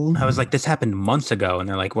the hell? I was like, this happened months ago. And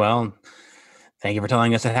they're like, well, thank you for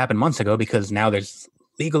telling us it happened months ago because now there's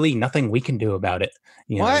legally nothing we can do about it.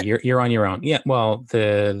 What? You're on your own. Yeah. Well,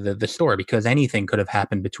 the store, because anything could have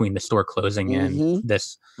happened between the store closing and Mhm.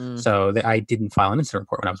 this. Mm. So I didn't file an incident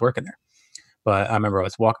report when I was working there. But I remember I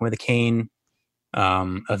was walking with a cane.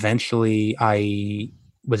 Eventually I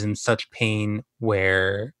was in such pain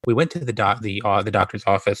where we went to the doctor's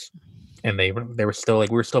office and they were still like,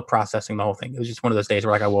 we were still processing the whole thing. It was just one of those days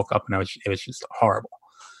where like I woke up and it was just horrible.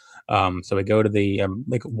 So we go to the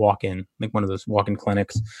like walk-in, like one of those walk-in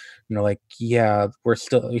clinics, and they're like, yeah, we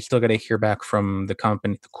still got to hear back from the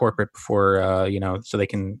company, the corporate before, so they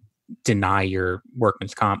can deny your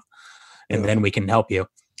workman's comp and then we can help you.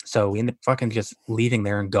 So we ended up fucking just leaving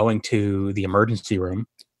there and going to the emergency room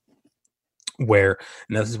where,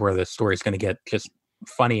 and this is where the story is going to get just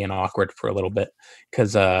funny and awkward for a little bit,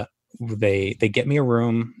 because they get me a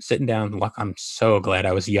room, sitting down. Look, I'm so glad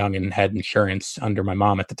I was young and had insurance under my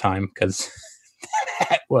mom at the time, because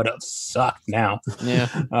that would have sucked now. Yeah.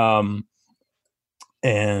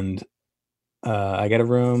 And I get a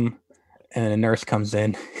room, and a nurse comes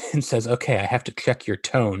in and says, "Okay, I have to check your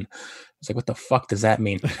tone." It's like, what the fuck does that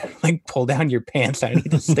mean? Like, pull down your pants. I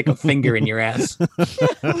need to stick a finger in your ass.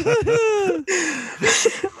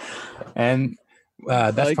 And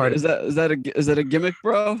that's Like, part. is that a gimmick,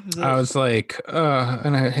 bro? I was like,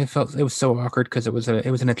 and I felt it was so awkward because it was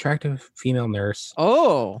an attractive female nurse,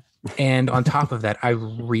 Oh. and on top of that, I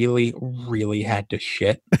really, really had to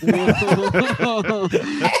shit.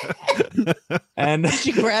 And Did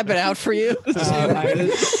she grab it out for you? So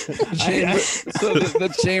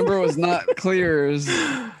the chamber was not clear.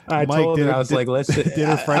 I Mike, told her, did- I was like, listen, Did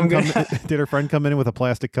her friend did her friend come in with a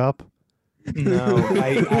plastic cup? No,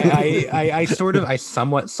 I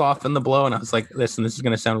somewhat softened the blow, and I was like, listen, this is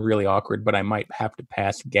going to sound really awkward, but I might have to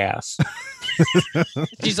pass gas.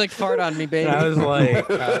 She's like, fart on me, baby. And I was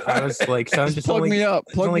like, so I'm just Plug me up.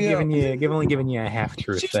 Plug me up. only giving you a half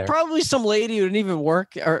truth She's there. probably some lady who didn't even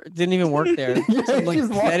work there. Some like she's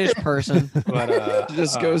like- fetish person. But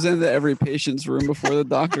Just goes into every patient's room before the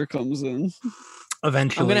doctor comes in.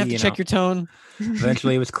 Eventually, I'm gonna have to check your tone.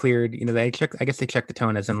 Eventually, it was cleared. They checked. I guess they checked the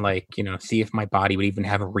tone, as in, like, see if my body would even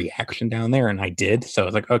have a reaction down there, and I did. So I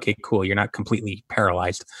was like, okay, cool. You're not completely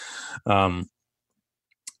paralyzed.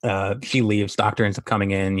 She leaves. Doctor ends up coming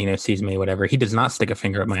in. Sees me. Whatever. He does not stick a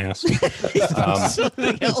finger up my ass.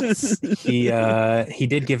 Something else. He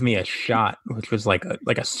did give me a shot, which was like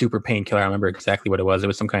a super painkiller. I remember exactly what it was. It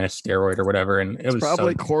was some kind of steroid or whatever, and it was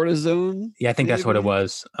Probably cortisone. Yeah, I think that's what it maybe?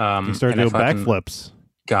 was. You started and I doing backflips.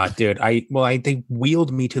 God, dude, they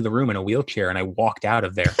wheeled me to the room in a wheelchair, and I walked out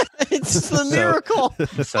of there. It's the miracle.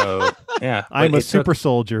 So yeah, I'm but a super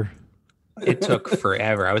soldier. It took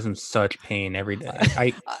forever. I was in such pain every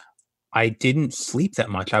day. I didn't sleep that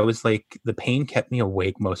much. I was like, the pain kept me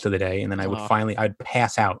awake most of the day, and then I'd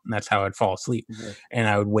pass out, and that's how I'd fall asleep. Mhm. And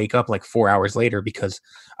I would wake up like 4 hours later because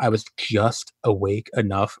I was just awake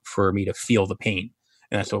enough for me to feel the pain,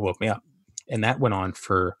 and that's what woke me up. And that went on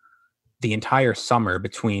for the entire summer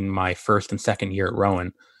between my first and second year at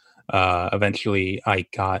Rowan. Eventually, I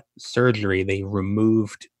got surgery. They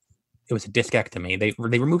removed. It was a discectomy. They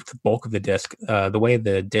removed the bulk of the disc. The way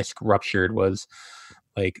the disc ruptured was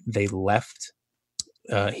like they left.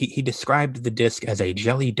 He described the disc as a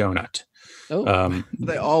jelly donut. Oh.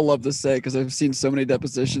 They all love to say, because I've seen so many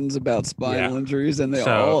depositions about spinal injuries, and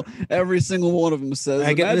every single one of them says,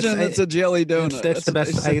 "Imagine it's a jelly donut." That's the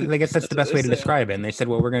best. I guess that's the best way to describe it. And they said,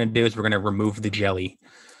 what we're going to do is we're going to remove the jelly.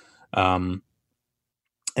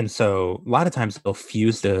 And so a lot of times they'll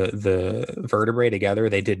fuse the vertebrae together.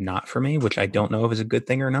 They did not for me, which I don't know if is a good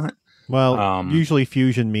thing or not. Well, usually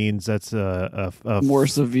fusion means that's a more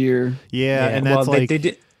severe. Yeah, and that's like they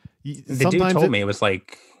did. The dude told me it was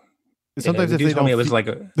like. Sometimes the if dude they told don't, me it was like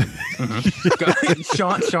a.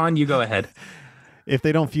 Sean, you go ahead. If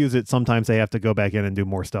they don't fuse it, sometimes they have to go back in and do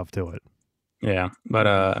more stuff to it. Yeah, but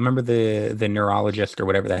I remember the neurologist or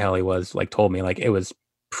whatever the hell he was told me it was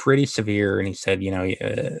pretty severe, and he said,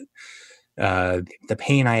 the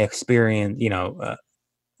pain I experienced,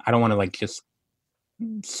 I don't want to just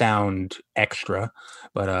sound extra,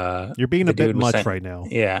 but you're being a bit much right now.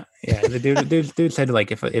 Yeah. The dude said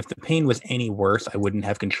if the pain was any worse, I wouldn't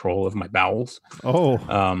have control of my bowels. Oh.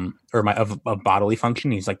 Or of bodily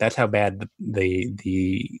function. He's like, that's how bad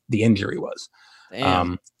the injury was.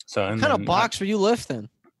 Damn. So what kind of box were you lifting?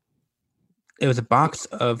 It was a box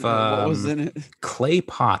of what was in it? clay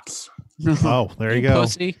pots. Oh, there you go.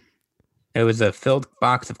 Pussy. It was a filled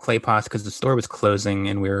box of clay pots because the store was closing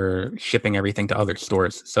and we were shipping everything to other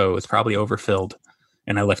stores. So it was probably overfilled,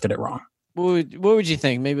 and I lifted it wrong. What would you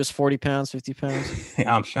think? Maybe it was 40 pounds, 50 pounds?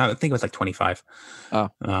 I think it was 25.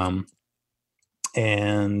 Oh.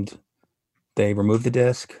 And they removed the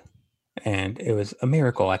disc, and it was a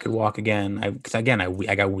miracle. I could walk again. I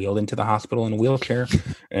got wheeled into the hospital in a wheelchair,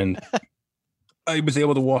 and I was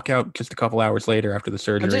able to walk out just a couple hours later after the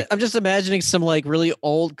surgery. I'm just imagining some really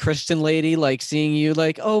old Christian lady seeing you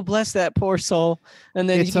oh, bless that poor soul, and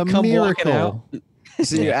then It's you a come walking out. miracle.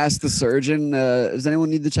 So you ask the surgeon, does anyone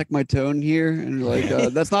need to check my tone here? And you're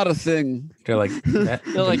like, that's not a thing. They're like, that,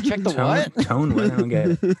 They're like, check the tone, what? Tone, what? I don't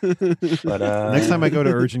get it. But Next time I go to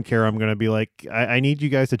urgent care, I'm gonna be like, I need you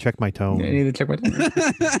guys to check my I tone. need to check my tone.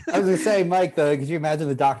 I was gonna say, Mike, could you imagine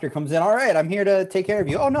the doctor comes in? All right, I'm here to take care of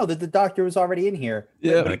you. Oh no, the doctor was already in here.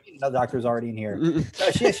 Yeah. What do you mean the doctor was already in here.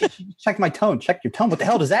 She checked my tone. Check your tone. What the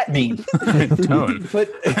hell does that mean? Tone. But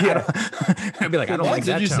yeah, I'd be like, I don't like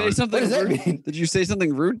Did that you say tone. something? What does that rude? mean? Did you say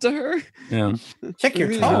something rude to her? Yeah. check your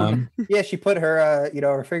mean? tone. Yeah, she put her,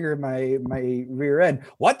 her finger in my rear end.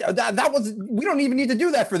 What? That was. We don't even need to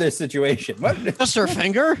do that for this situation. What? Just her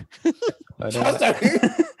finger. But,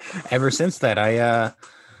 ever since that,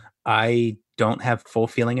 I don't have full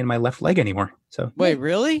feeling in my left leg anymore. So Wait,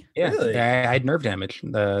 really? yeah, Really? I had nerve damage.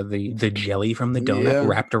 The jelly from the donut Yeah.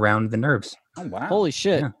 wrapped around the nerves. Oh wow. Holy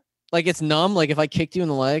shit! Yeah. Like it's numb. Like if I kicked you in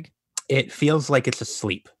the leg. It feels like it's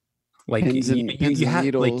asleep. Like Pins and, pins you and have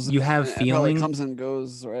needles. like you have It probably feeling. comes and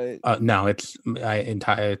goes, right? No, it's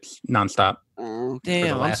it's nonstop. Oh, for the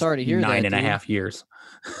Damn, I'm last sorry to hear that. 9.5 dude. years.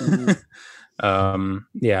 Mhm.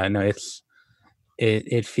 Yeah, no,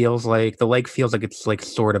 it feels like the leg feels like it's like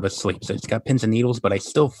sort of asleep. So it's got pins and needles, but I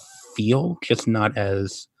still feel, just not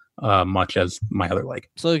as much as my other leg.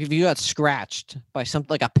 So if you got scratched by something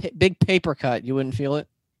like a big paper cut, you wouldn't feel it.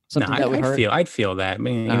 No, Something that would hurt. I'd feel that. I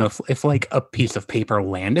mean, Oh. if like a piece of paper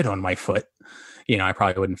landed on my foot, I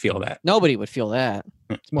probably wouldn't feel that. Nobody would feel that.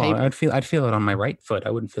 Well, paper. I'd feel it on my right foot.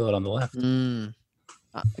 I wouldn't feel it on the left. Mm.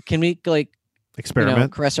 Can we like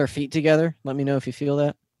Experiment. caress our feet together? Let me know if you feel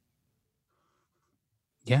that.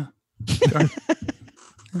 Yeah. Yeah,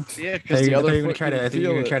 You're because the other gonna foot try to. can I think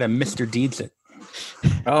you're feel gonna it. try to Mr. Deeds it.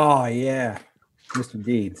 Oh yeah, Mr.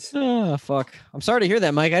 Deeds. Oh fuck! I'm sorry to hear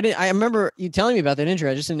that, Mike. I remember you telling me about that injury.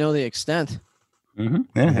 I just didn't know the extent. Mm-hmm.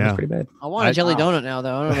 Yeah, that Yeah. was pretty bad. I want a jelly Wow. donut now,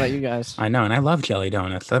 though. I don't know about you guys. I know, and I love jelly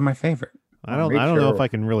donuts. They're my favorite. I don't Make know if sure. I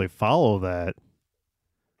can really follow that.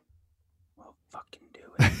 Well, fucking do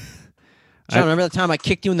it. Sean, remember the time I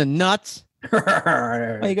kicked you in the nuts?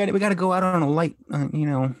 Well, we got to go out on a light,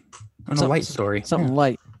 on a Some- light story. Something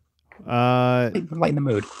light. Lighten the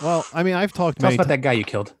mood. Well, I mean, I've talked Tell us many about that guy you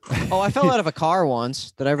killed. Oh, I fell out of a car once.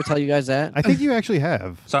 Did I ever tell you guys that? I think you actually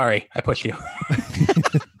have. Sorry, I pushed you.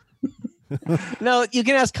 No, you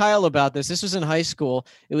can ask Kyle about this. This was in high school.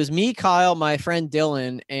 It was me, Kyle, my friend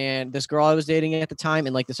Dylan, and this girl I was dating at the time,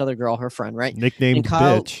 and like this other girl, her friend, right? Nicknamed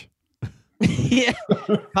Kyle- bitch. Yeah.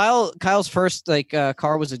 Kyle's first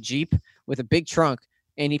car was a Jeep with a big trunk,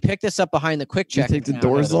 and he picked us up behind the quick You check. take the in town.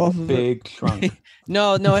 doors off of it? Big trunk.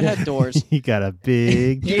 No, it had doors. He got a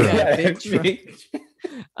big Yeah. truck. big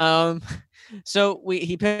So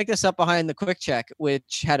he picked us up behind the quick check,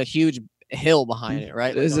 which had a huge hill behind it,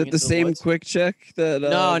 right? Like Is going it the into same woods. quick check that? No,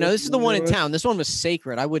 that this is the one in with? town. This one was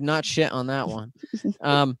sacred. I would not shit on that one.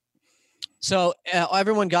 So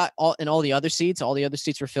everyone got all the other seats. All the other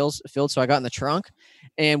seats were filled. So I got in the trunk,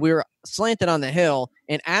 and we were slanted on the hill.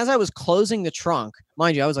 And as I was closing the trunk,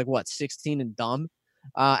 mind you, I was like 16 and dumb.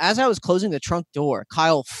 As I was closing the trunk door,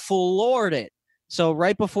 Kyle floored it. So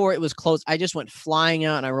right before it was closed, I just went flying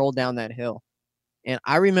out and I rolled down that hill. And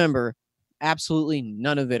I remember absolutely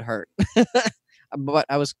none of it hurt, but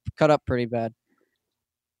I was cut up pretty bad.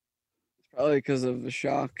 Probably because of the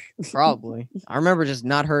shock. Probably. I remember just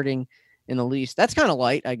not hurting in the least. That's kind of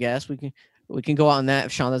light, I guess. We can go on that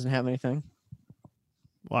if Sean doesn't have anything.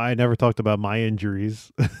 Well, I never talked about my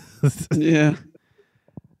injuries, Yeah.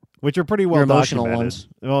 which are pretty well Your emotional documented. ones.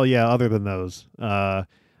 Well, yeah. Other than those,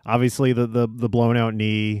 obviously the blown out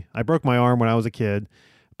knee. I broke my arm when I was a kid,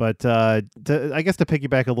 but I guess to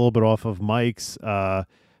piggyback a little bit off of Mike's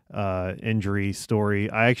injury story,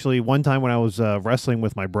 I actually one time when I was wrestling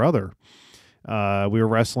with my brother, we were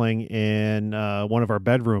wrestling in one of our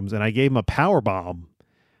bedrooms, and I gave him a power bomb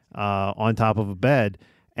on top of a bed.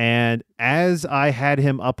 And as I had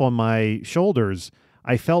him up on my shoulders,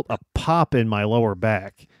 I felt a pop in my lower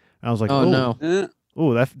back. And I was like, Oh, no. Eh,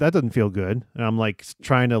 oh, that doesn't feel good. And I'm like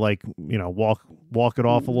trying to walk it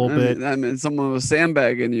off a little bit. I mean, someone was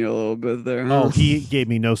sandbagging you a little bit there. Oh, Huh? he gave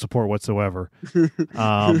me no support whatsoever.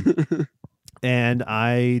 And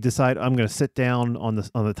I decide I'm going to sit down on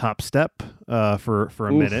the top step for a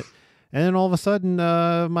Oof. minute, and then all of a sudden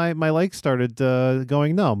my legs started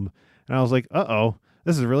going numb, and I was like, "Uh-oh,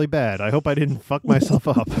 this is really bad. I hope I didn't fuck myself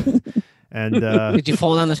up." And Did you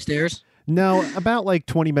fall down the stairs? no, about like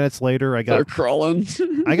 20 minutes later, I They're got crawling.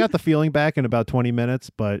 the feeling back in about 20 minutes,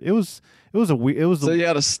 but it was So you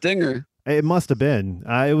had a stinger. it must have been.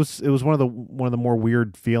 It was one of the more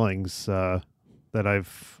weird feelings that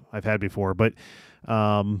I've had before. But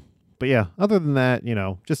yeah. Other than that,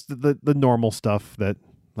 just the normal stuff that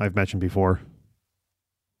I've mentioned before.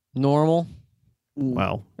 Normal.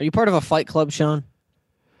 Well, Are you part of a fight club, Sean?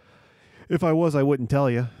 if I was, I wouldn't tell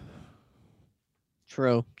you.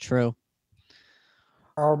 True.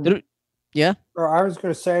 Um, Did it- yeah. I was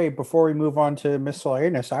going to say before we move on to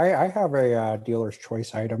miscellaneous, I have a dealer's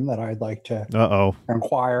choice item that I'd like to Uh-oh.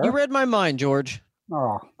 inquire. You read my mind, George.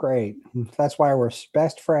 Oh, great! That's why we're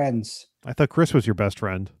best friends. I thought Chris was your best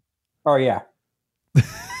friend. Oh yeah,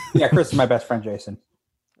 yeah. Chris is my best friend, Jason.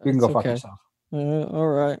 You can go That's fuck okay. yourself. All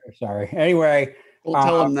right. Sorry. Anyway, We'll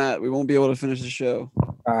tell him that we won't be able to finish the show.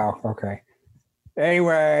 oh okay.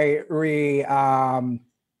 Anyway,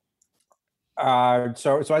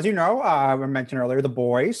 so as you know, I mentioned earlier, the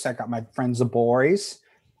boys. I got my friends, the boys,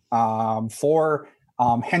 4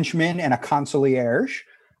 henchmen and a concierge.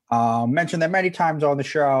 Mentioned that many times on the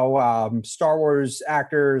show. Star Wars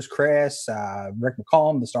actors, Chris, Rick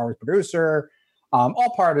McCallum, the Star Wars producer,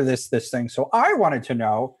 all part of this thing. So I wanted to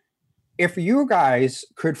know if you guys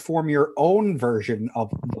could form your own version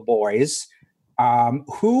of the boys.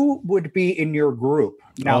 Who would be in your group?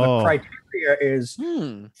 Now Oh. the criteria is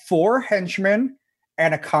 4 henchmen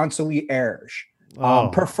and a concierge. Oh.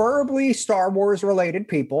 Preferably Star Wars related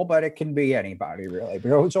people, but it can be anybody really.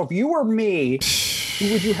 So if you were me,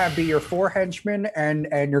 who would you have be your 4 henchmen and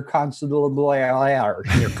your concierge?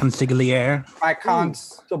 Your consigliere. My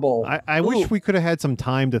constable. I wish Ooh. we could have had some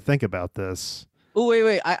time to think about this. Oh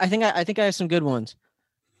wait. I think I have some good ones.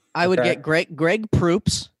 I would Okay. get Greg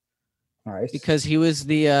Proops Nice. because he was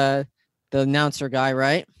the announcer guy,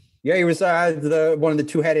 right? Yeah, he was the one of the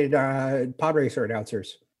 2-headed pod racer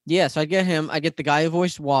announcers. Yeah, so I'd get him. I get the guy who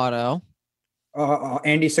voiced Watto.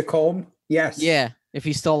 Andy Secombe. Yes. Yeah, if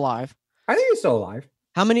he's still alive. I think he's still alive.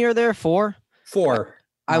 How many are there? 4? 4.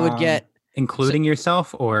 I would get. Including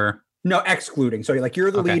yourself or No, excluding. So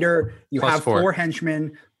you're the Okay. leader. You Plus have 4. 4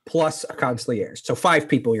 henchmen plus a concierge. So 5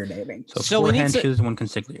 people you're naming. so, So 4 we need to- henches, 1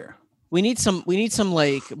 consigliere. We need some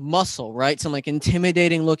like muscle, right? Some like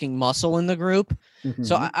intimidating looking muscle in the group.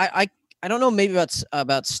 So Mhm. I don't know maybe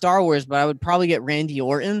about Star Wars, but I would probably get Randy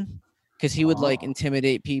Orton because he would like Oh.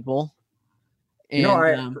 intimidate people. And, you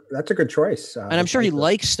know, that's a good choice. and I'm sure he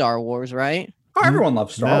likes Star Wars, right? Oh, everyone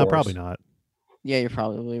loves Star No, Wars. probably not. Yeah, you're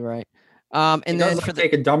probably right. And And then then for the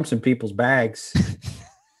taking dumps in people's bags.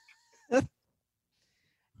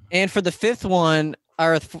 for the 5th one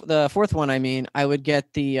or the 4th one, I mean, I would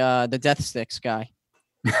get the Death Sticks guy.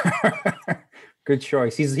 Good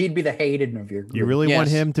choice. He'd be the Hayden of your group. You really want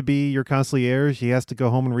Yes. him to be your concierge? He has to go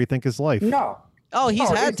home and rethink his life. No. Oh, he's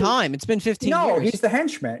Oh, had he's the- time. It's been 15 No, years. he's the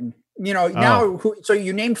henchman. You know, now so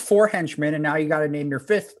you named 4 henchmen and now you got to name your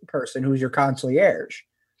 5th person who's your concierge.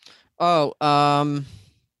 Oh,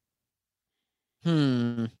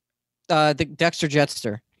 the Dexter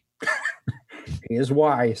Jetster. He is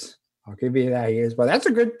wise. I'll give you that. He is. But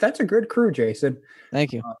that's a good crew, Jason.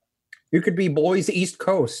 Thank you. You could be Boys East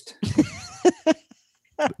Coast.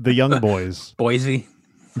 The young boys. Boise.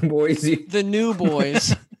 Boise. The new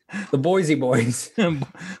boys. The Boise boys.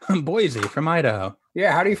 Boise from Idaho.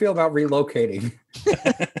 Yeah, how do you feel about relocating?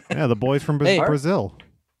 Yeah, the boys from Hey. Brazil.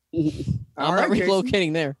 I'm All not right, Jason.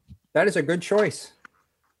 relocating there. That is a good choice.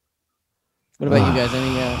 What about you guys?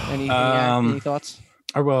 Any thoughts?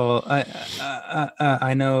 Well,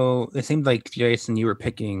 I know it seemed like Jason, you were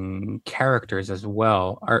picking characters as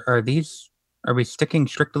well. Are we sticking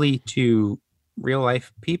strictly to real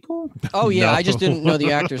life people? Oh yeah, No. I just didn't know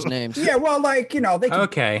the actors' names. Yeah, well, they can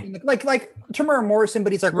Okay. like Tamara Morrison,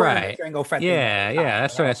 but he's like Right. Django Fett. Yeah,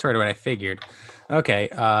 that's sort of what I figured. Okay.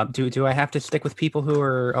 Do I have to stick with people who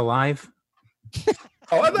are alive?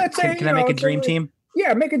 Oh, let's say, Can I make a dream team?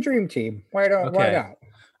 Yeah, make a dream team. Why not? Why Okay.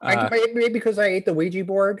 not? Maybe because I ate the Ouija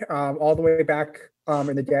board all the way back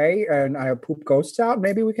in the day, and I poop ghosts out.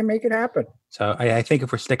 Maybe we can make it happen. So I think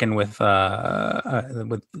if we're sticking with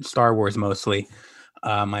Star Wars mostly,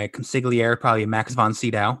 my consigliere probably Max von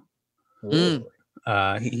Sydow. Mm.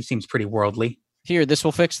 He seems pretty worldly. Here, this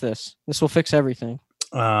will fix this. This will fix everything.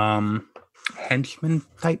 Henchman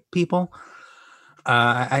type people.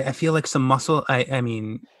 I feel like some muscle. I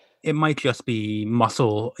mean, it might just be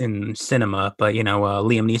muscle in cinema, but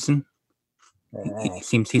Liam Neeson. He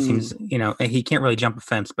seems he can't really jump a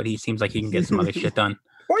fence, but he seems like he can get some other shit done.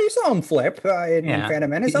 Well, you saw him flip in Yeah. Phantom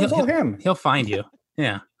Menace. That was all him. He'll find you.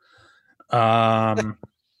 Yeah. I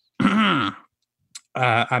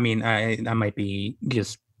mean, I might be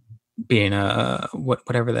just being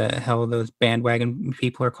whatever the hell those bandwagon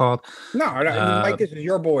people are called. No, Mike, this is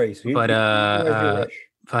your boys. But do as you wish.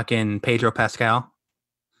 fucking Pedro Pascal,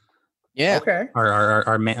 Yeah. Okay.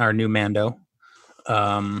 our new Mando.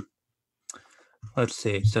 Let's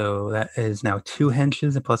see. So that is now 2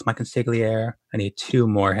 henches plus my consigliere. I need 2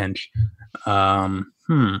 more hench.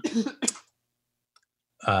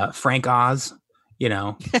 Frank Oz. You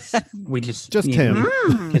know, we just Just you him.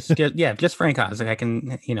 know, just Frank Oz. Like I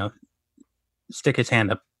can, stick his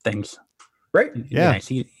hand up things. Right? Yeah.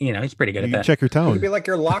 He's pretty good You at can that. check your It could tone. be like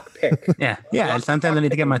your lock pick. Yeah. And sometimes I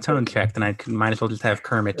need to get my tone checked, and might as well just have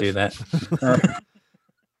Kermit do that.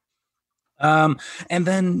 And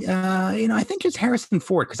then I think it's Harrison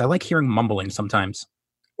Ford because I like hearing mumbling sometimes.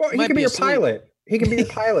 Well, he Might can be be your asleep. pilot. He can be your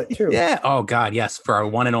pilot too. Yeah. Oh God, yes, for our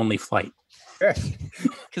one and only flight. Yeah.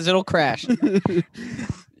 Because it'll crash.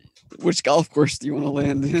 Which golf course do you want to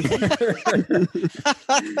land in?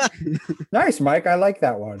 Nice, Mike. I like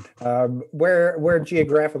that one. Where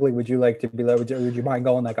geographically would you like to be? Would you mind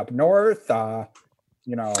going like up north? Well,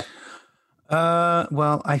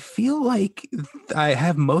 I feel like I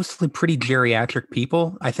have mostly pretty geriatric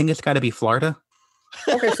people. I think it's got to be Florida.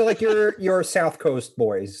 Okay, so like your South Coast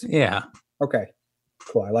boys. Yeah. Okay,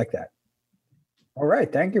 cool. I like that. All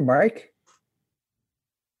right, thank you, Mike.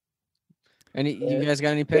 You guys got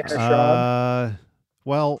any picks?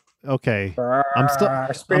 Well, okay. I'm still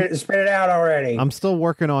spit it out already. I'm still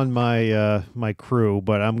working on my my crew,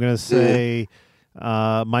 but I'm gonna say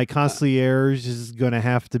my concierge is gonna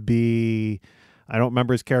have to be, I don't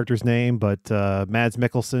remember his character's name, but Mads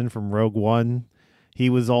Mikkelsen from Rogue One. He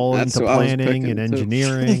was all That's into who I was planning picking, and too.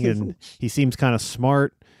 engineering, and he seems kind of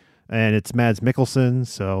smart. And it's Mads Mikkelsen,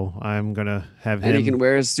 so I'm gonna have And him. he can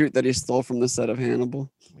wear his suit that he stole from the set of Hannibal.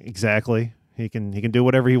 Exactly. He can do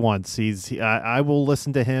whatever he wants. I will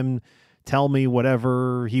listen to him tell me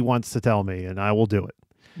whatever he wants to tell me, and I will do it.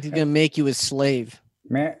 He's gonna make you his slave.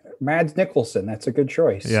 Mads Nicholson. That's a good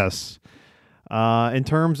choice. Yes. In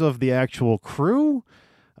terms of the actual crew,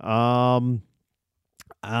 I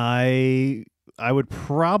would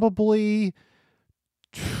probably.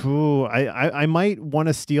 I might want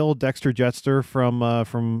to steal Dexter Jetster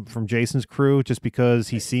from Jason's crew just because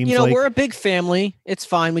he seems like we're a big family. It's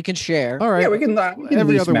fine. We can share. all right. Yeah, we can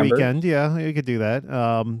Every lease other member. weekend, yeah, you could do that.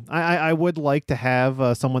 I would like to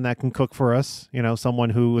have someone that can cook for us. Someone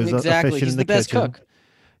who is Exactly. efficient He's in the best kitchen. cook.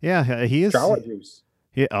 Yeah, he is. Java juice.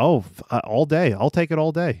 Yeah, all day. I'll take it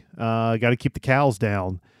all day. Got to keep the cows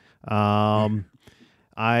down.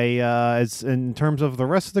 As in terms of the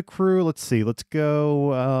rest of the crew, let's see. Let's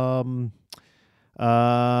go.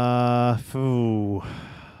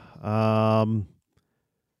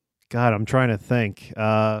 God, I'm trying to think.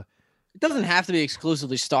 It doesn't have to be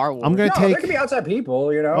exclusively Star Wars. I'm gonna No, take. there could be outside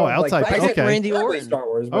people. Oh, outside Like, people, okay. Randy technically Orton. Star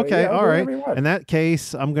Wars. But, Okay, all right. whatever you want. In that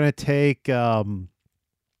case, I'm gonna take.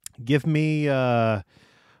 Give me. I'm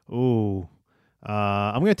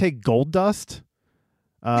gonna take Gold Dust.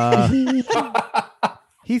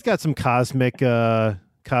 He's got some cosmic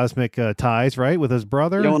ties, right, with his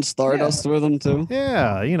brother. You want Stardust with him too?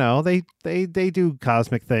 Yeah, they do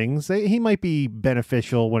cosmic things. He might be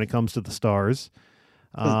beneficial when it comes to the stars.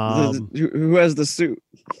 Who has the suit?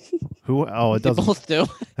 Who? Oh, it They doesn't. both do.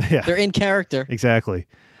 Yeah, They're in character. exactly.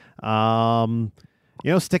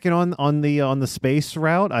 Sticking on the space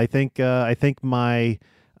route, I think my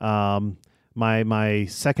my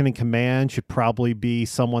second in command should probably be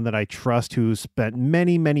someone that I trust who's spent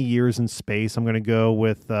many years in space. I'm going to go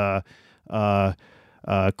with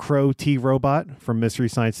Crow T Robot from Mystery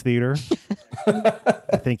Science Theater.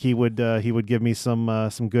 I think he would give me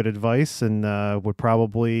some good advice and would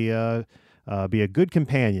probably be a good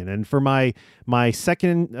companion. And for my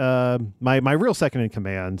second my real second in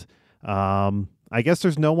command, I guess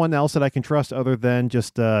there's no one else that I can trust other than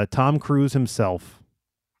just Tom Cruise himself.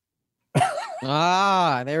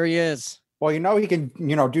 There he is. Well, he can,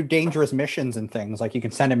 do dangerous missions and things. Like you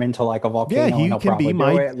can send him into like a volcano. Yeah, he and he'll can be probably do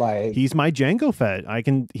my- it. Like He's my Jango Fett.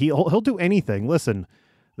 He'll do anything. Listen,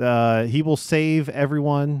 he will save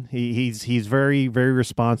everyone. He's very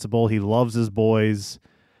responsible. He loves his boys.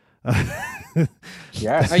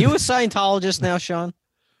 yes. Are you a Scientologist now, Sean?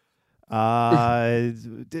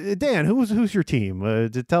 Dan, who's your team?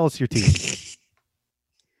 Tell us your team.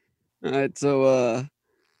 All right, so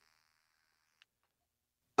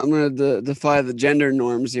I'm gonna defy the gender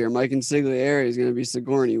norms here. Mike Consigliere is gonna be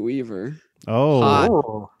Sigourney Weaver. Oh, Hot.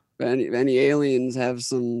 Ooh. If any aliens have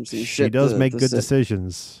some shit, she does make to good say,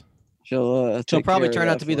 decisions. She'll She'll take probably care of turn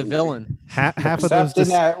out that to be for the me. villain. Half of Except those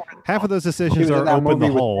in that- half of those She decisions was in are that open the movie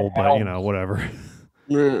with hole, but Helms. whatever.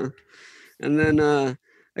 Yeah. And then I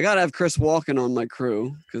gotta have Chris Walken on my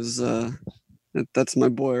crew because that's my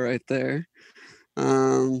boy right there.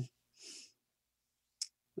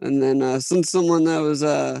 And then since someone that was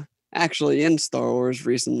actually in Star Wars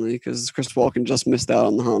recently, because Chris Walken just missed out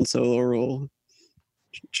on the Han Solo role.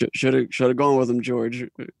 Should have gone with him, George.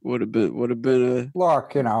 Would have been Look, it's,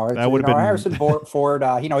 That would've been- Harrison Ford.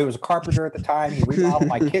 He was a carpenter at the time. He remodeled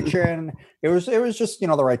my kitchen. It was just the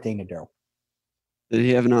right thing to do. Did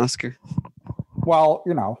he have an Oscar? Well,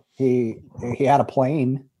 he had a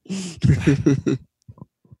plane.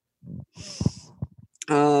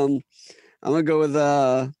 I'm gonna go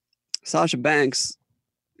with Sasha Banks,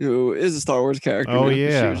 who is a Star Wars character. Oh, now, 'cause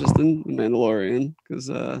yeah. she was just in The Mandalorian. Because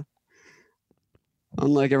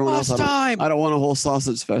unlike everyone else, I don't want a whole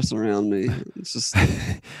sausage fest around me. It's just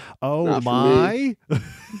Oh Not for my! I'm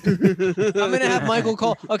gonna have Michael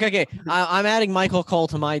Cole. Okay. I'm adding Michael Cole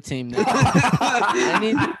to my team now.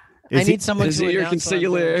 I need someone is to he your announce what I'm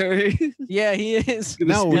doing. consigliere? Yeah, he is.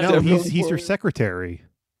 No, Speak to he's everyone your for- secretary.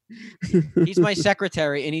 He's my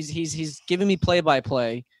secretary, and he's giving me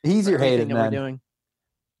play-by-play. He's your everything Hayden that we're then. doing.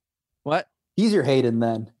 What? He's your Hayden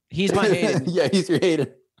then. He's my Hayden. Yeah, he's your Hayden.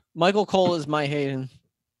 Michael Cole is my Hayden.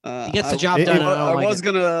 He gets the I- job it- done. it- and I don't I like was it.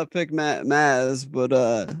 gonna pick Maz, but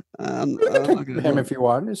I'm You can not pick gonna, him if you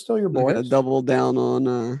want. It's still your I'm not gonna boy. double down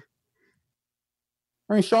on.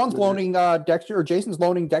 I mean, Sean's loaning Dexter, or Jason's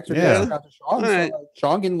loaning Dexter. Yeah. Dexter out to Sean, All right. so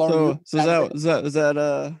Sean can loan So you. is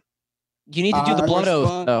that You need to do the Uh, blood first oath,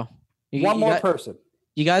 spot. though. You, one you more got- person.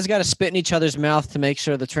 You guys got to spit in each other's mouth to make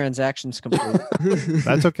sure the transaction's complete.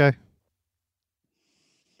 That's okay.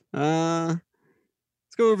 let's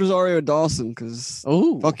go with Rosario Dawson because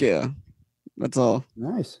Oh, fuck yeah, that's all.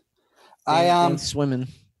 Nice. I swimming.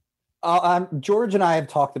 George and I have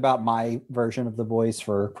talked about my version of the boys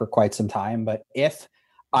for quite some time, but if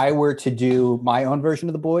I were to do my own version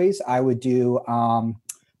of the boys, I would do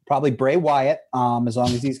probably Bray Wyatt, as long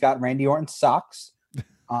as he's got Randy Orton socks.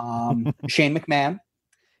 Shane McMahon,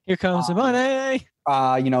 Here comes the money.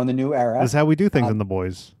 in the new era. That's how we do things in the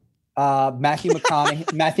boys. Matthew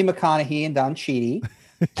McConaughey and Don Cheadle.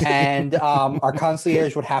 And our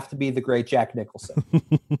concierge would have to be the great Jack Nicholson.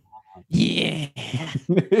 Yeah.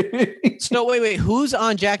 So wait. Who's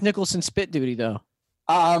on Jack Nicholson's spit duty though?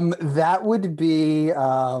 That would be It's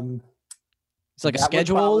like a that would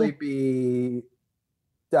schedule. probably be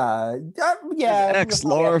yeah. Ex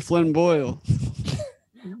Laura Flynn Boyle.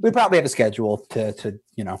 We probably have a schedule to do.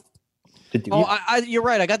 Oh, you're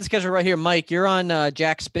right. I got the schedule right here, Mike. You're on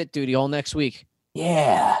Jack spit duty all next week.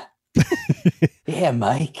 yeah. Yeah,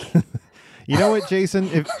 Mike. You know what, Jason?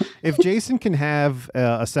 If Jason can have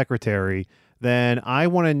a secretary, then I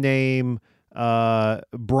want to name Braun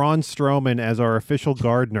Strowman as our official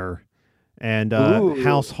gardener and Ooh.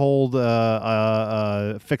 household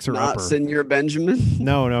fixer Not upper. Senor Benjamin.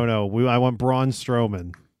 No. I want Braun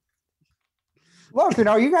Strowman. Look,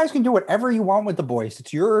 you guys can do whatever you want with the boys.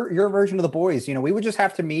 It's your version of the boys. We would just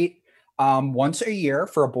have to meet once a year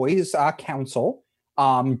for a boys council.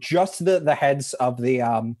 Just the heads of the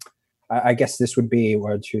I guess this would be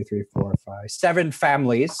 1, 2, 3, 4, 5, 7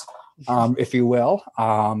 families, if you will.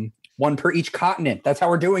 One per each continent. That's how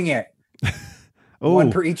we're doing it. Oh,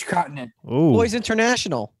 One per each continent. Boys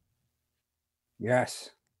International. Yes.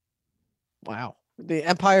 Wow. The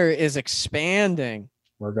empire is expanding.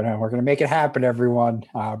 We're gonna make it happen, everyone.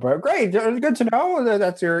 But great, good to know.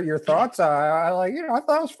 That's your thoughts. I like I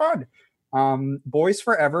thought it was fun. Boys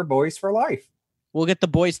forever, boys for life. We'll get the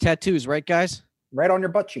boys tattoos, right, guys? Right on your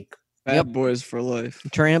butt cheek. Bad Boys for Life.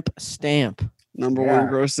 Tramp stamp. Number Yeah.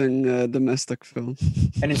 one grossing domestic film.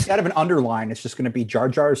 And instead of an underline, it's just going to be Jar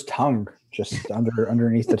Jar's tongue, just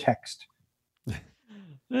underneath the text.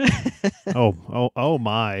 oh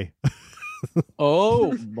my.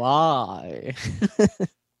 Oh my.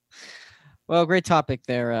 Well, great topic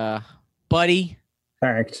there, buddy.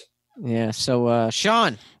 Thanks. Yeah. So,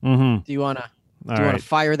 Sean, Mm-hmm. do you wanna All wanna right.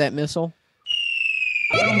 fire that missile?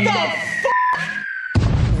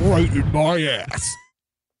 Right in my ass.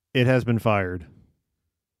 It has been fired.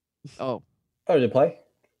 Oh, Oh, did it play?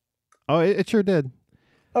 Oh, it sure did.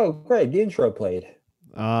 Oh, great. The intro played.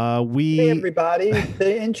 Hey, We everybody.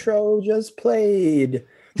 The intro just played.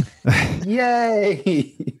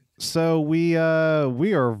 Yay. So we are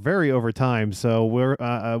very over time. So we're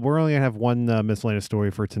only gonna have one miscellaneous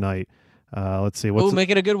story for tonight. Let's see ooh, make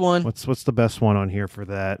it a good one. what's the best one on here for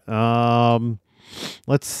that.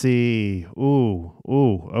 Let's see. Ooh,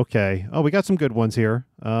 okay. Oh, we got some good ones here.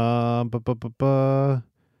 All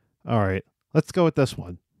right, let's go with this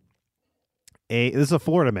one. This is a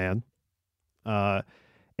Florida man. A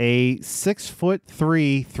 6'3",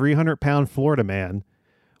 300-pound Florida man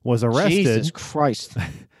was arrested. Jesus Christ.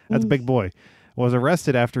 That's a big boy. Was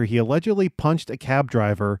arrested after he allegedly punched a cab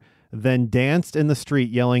driver, then danced in the street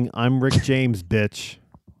yelling, "I'm Rick James, bitch."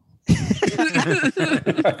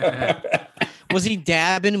 Was he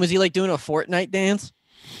dabbing? Was he like doing a Fortnite dance?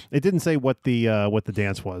 It didn't say what the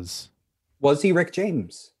dance was. Was he Rick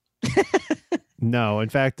James? No, in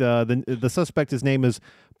fact, the suspect, his name is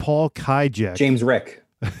Paul Kijek. James Rick.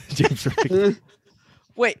 James Rick.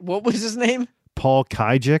 Wait, what was his name? Paul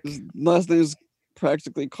Kijek. His last name is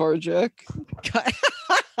practically Carjack.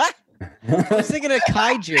 I was thinking of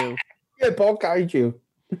kaiju. Yeah, Paul Kaiju.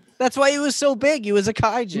 That's why he was so big. He was a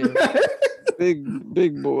kaiju.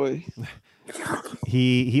 Big boy.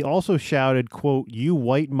 He also shouted, quote, "You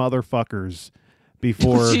white motherfuckers,"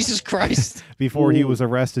 before Jesus Christ. before he was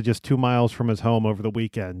arrested just 2 miles from his home over the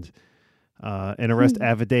weekend. An arrest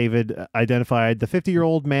affidavit identified the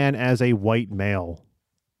 50-year-old man as a white male.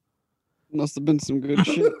 Must have been some good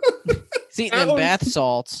shit. He's eating them bath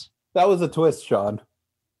salts. That was a twist, Sean.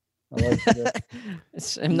 I like that.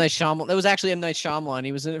 It's M. Night Shyamalan. That was actually M. Night Shyamalan.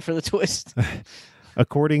 He was in it for the twist.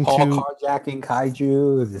 According Paul to carjacking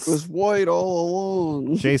kaiju. It was white all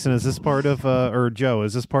along. Jason, is this part of or Joe?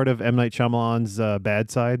 Is this part of M. Night Shyamalan's bad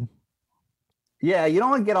side? Yeah, you don't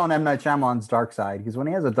want to get on M. Night Shyamalan's dark side because when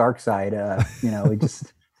he has a dark side, he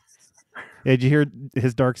just. Yeah, did you hear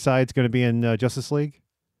his dark side's going to be in Justice League?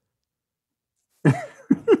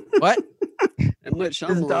 What? M. Night His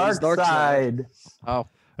Shyamalan's dark side. Oh.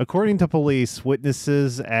 According to police,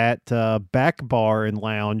 witnesses at Back Bar and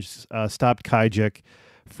Lounge stopped Kijek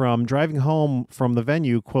from driving home from the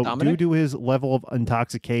venue, quote, Dominic? due to his level of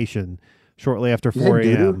intoxication shortly after You 4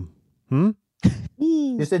 said a.m.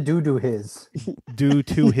 You said doo his. Due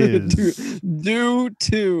to his. Due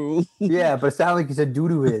to. Yeah, but it sounded like you said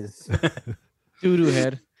doo his. Doo-doo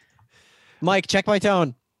head. Mike, check my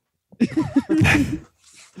tone.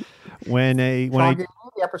 When Sean, can you name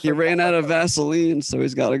the episode He ran Check out My of Vaseline, so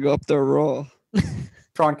he's got to go up there raw.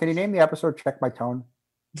 Sean, can you name the episode Check My Tone?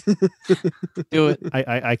 Do it.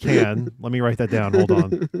 I can. Let me write that down. Hold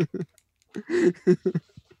on.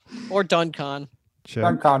 Or Duncon. Check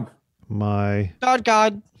Duncon. my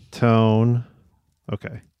God. tone.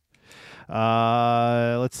 Okay.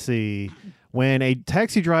 Let's see. When a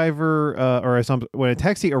taxi driver when a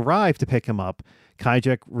taxi arrived to pick him up,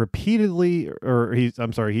 Kijek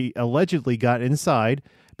he allegedly got inside,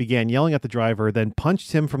 began yelling at the driver, then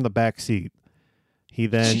punched him from the back seat. He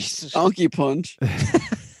then Jesus. Donkey punch.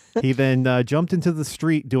 he then jumped into the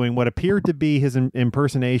street doing what appeared to be his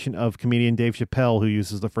impersonation of comedian Dave Chappelle, who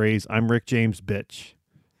uses the phrase, "I'm Rick James, bitch."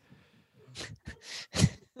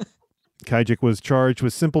 Kijek was charged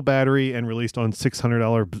with simple battery and released on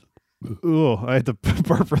 $600. Oh, I had to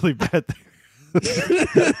burp really bad there.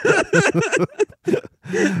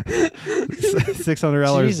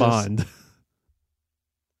 $600 Jesus. bond.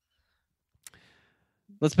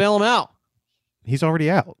 Let's bail him out. He's already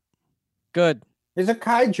out. Good. He's a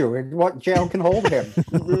kaiju, and what jail can hold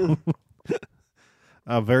him?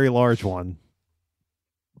 A very large one.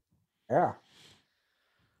 Yeah.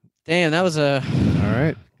 Damn, that was a All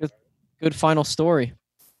right. good final story.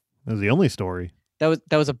 That was the only story. That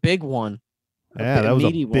was a big one. Yeah, that was a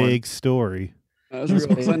meaty one. big story. That was a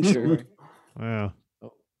real clincher. Wow.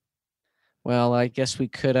 Well, I guess we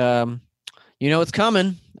could you know what's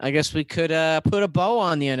coming. I guess we could put a bow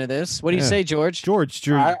on the end of this. What do you Yeah. say, George? George,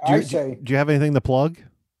 I say- do you have anything to plug?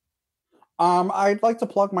 I'd like to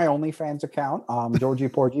plug my OnlyFans account, Georgie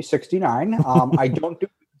Porgy 69. I don't do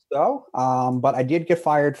this though, but I did get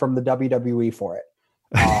fired from the WWE for it.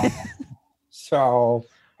 So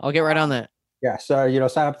I'll get right on that. yeah, so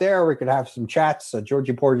sign up there. We could have some chats.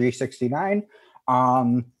 Georgie Porgy 69.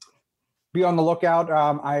 Be on the lookout.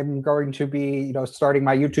 I'm going to be, starting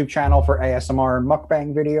my YouTube channel for ASMR and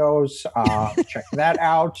mukbang videos. Check that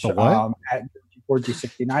out. The what? At Porgy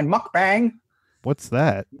 69 mukbang. What's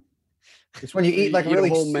that? It's when you eat like You eat a really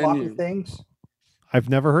whole sloppy menu. things. I've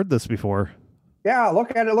never heard this before. Yeah,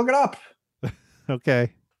 look at it. Look it up. Okay.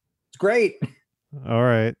 It's great. All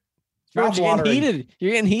right. George, you're getting Mouth-watering. heated.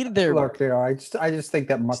 You're getting heated there. Look, I just think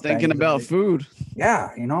that mukbang. Just thinking is about really- food.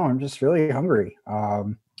 Yeah, I'm just really hungry.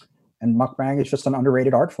 And mukbang is just an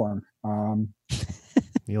underrated art form.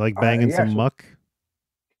 You like banging yeah, some so- muck?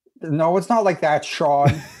 No, it's not like that, Sean.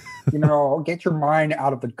 Get your mind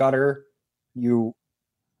out of the gutter. You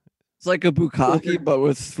It's like a bukkake, but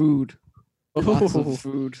with food. Lots Ooh. of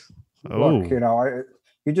food. Oh. look,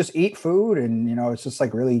 you just eat food, and it's just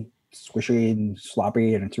like really squishy and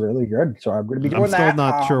sloppy, and it's really good. So I'm going to be doing I'm still that.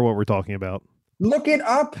 not sure what we're talking about. Look it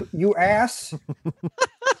up, you ass.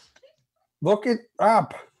 Look it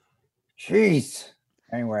up. Jeez.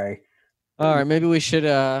 Anyway, All right, maybe we should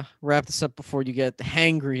wrap this up before you get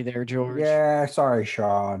hangry there, George. yeah. Sorry,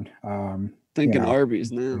 Sean. Thinking Yeah.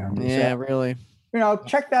 Arby's now. Yeah, really.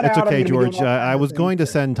 Check that That's out. I'm okay, gonna be doing George. all I kinds of was going to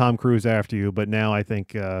things. send Tom Cruise after you, but now I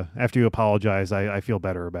think after you apologize, I feel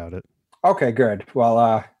better about it. Okay, good.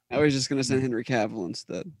 Well, I was just gonna send Henry Cavill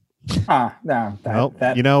instead. No, Well,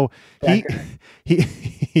 that he that-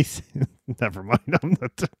 he's never mind. I'm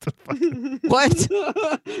not, What?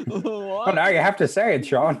 oh, now you have to say it,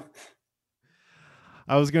 Sean.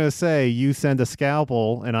 I was gonna say you send a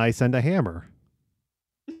scalpel and I send a hammer.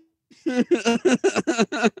 God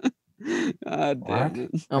What? damn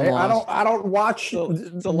it! I'm Hey, lost. I don't watch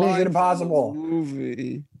It's a line Mission from Impossible. the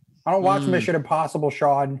movie. I don't watch Mm. Mission Impossible,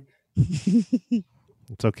 Sean.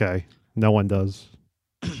 It's okay. No one does.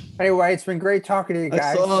 Anyway, it's been great talking to you guys.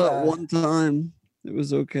 I saw it one time. It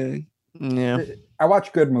was okay. Yeah. I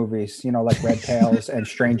watch good movies, like Red Tails and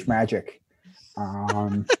Strange Magic.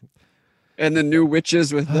 And the new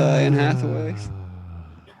Witches with Anne Hathaway.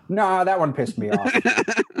 No, that one pissed me off.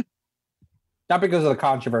 Not because of the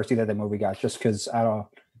controversy that the movie got, just because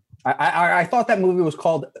I thought that movie was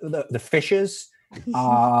called the Fishes.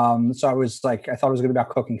 So I was like, I thought it was going to be about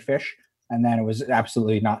cooking fish, and then it was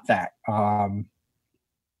absolutely not that.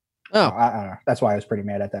 Oh. I don't know. That's why I was pretty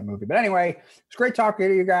mad at that movie. But anyway, it's great talking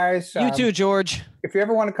to you guys. You too, George. If you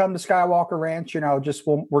ever want to come to Skywalker Ranch, we're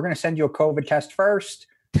going to send you a COVID test first.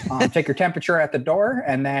 Take your temperature at the door,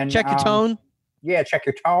 and then Check your tone. Yeah, check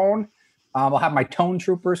your tone. I'll have my tone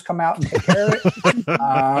troopers come out and take care of it.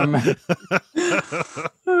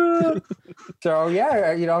 So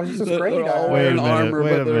yeah, it's just great. They're all Wait a wearing minute, armor,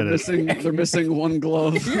 wait a but they're minute. missing one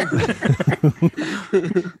glove.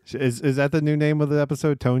 Is that the new name of the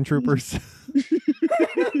episode? Tone Troopers?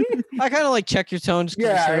 I kind of like check your tone. Just 'cause you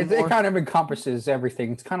Yeah, say it more. kind of encompasses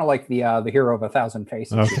everything. It's kind of like the Hero of a Thousand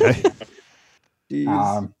Faces. Okay.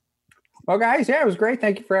 Jeez. Well, guys, yeah, it was great.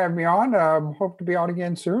 Thank you for having me on. Hope to be on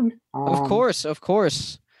again soon. Of course.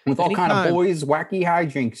 With all kind of Anytime. boys' wacky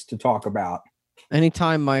hijinks to talk about.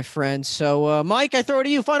 Anytime, my friend. So, Mike, I throw it to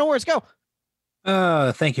you. Final words. Go.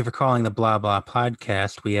 Thank you for calling the Blah Blah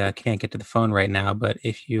podcast. We can't get to the phone right now, but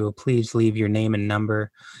if you please leave your name and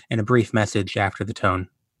number and a brief message after the tone.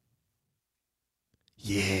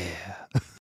 Yeah.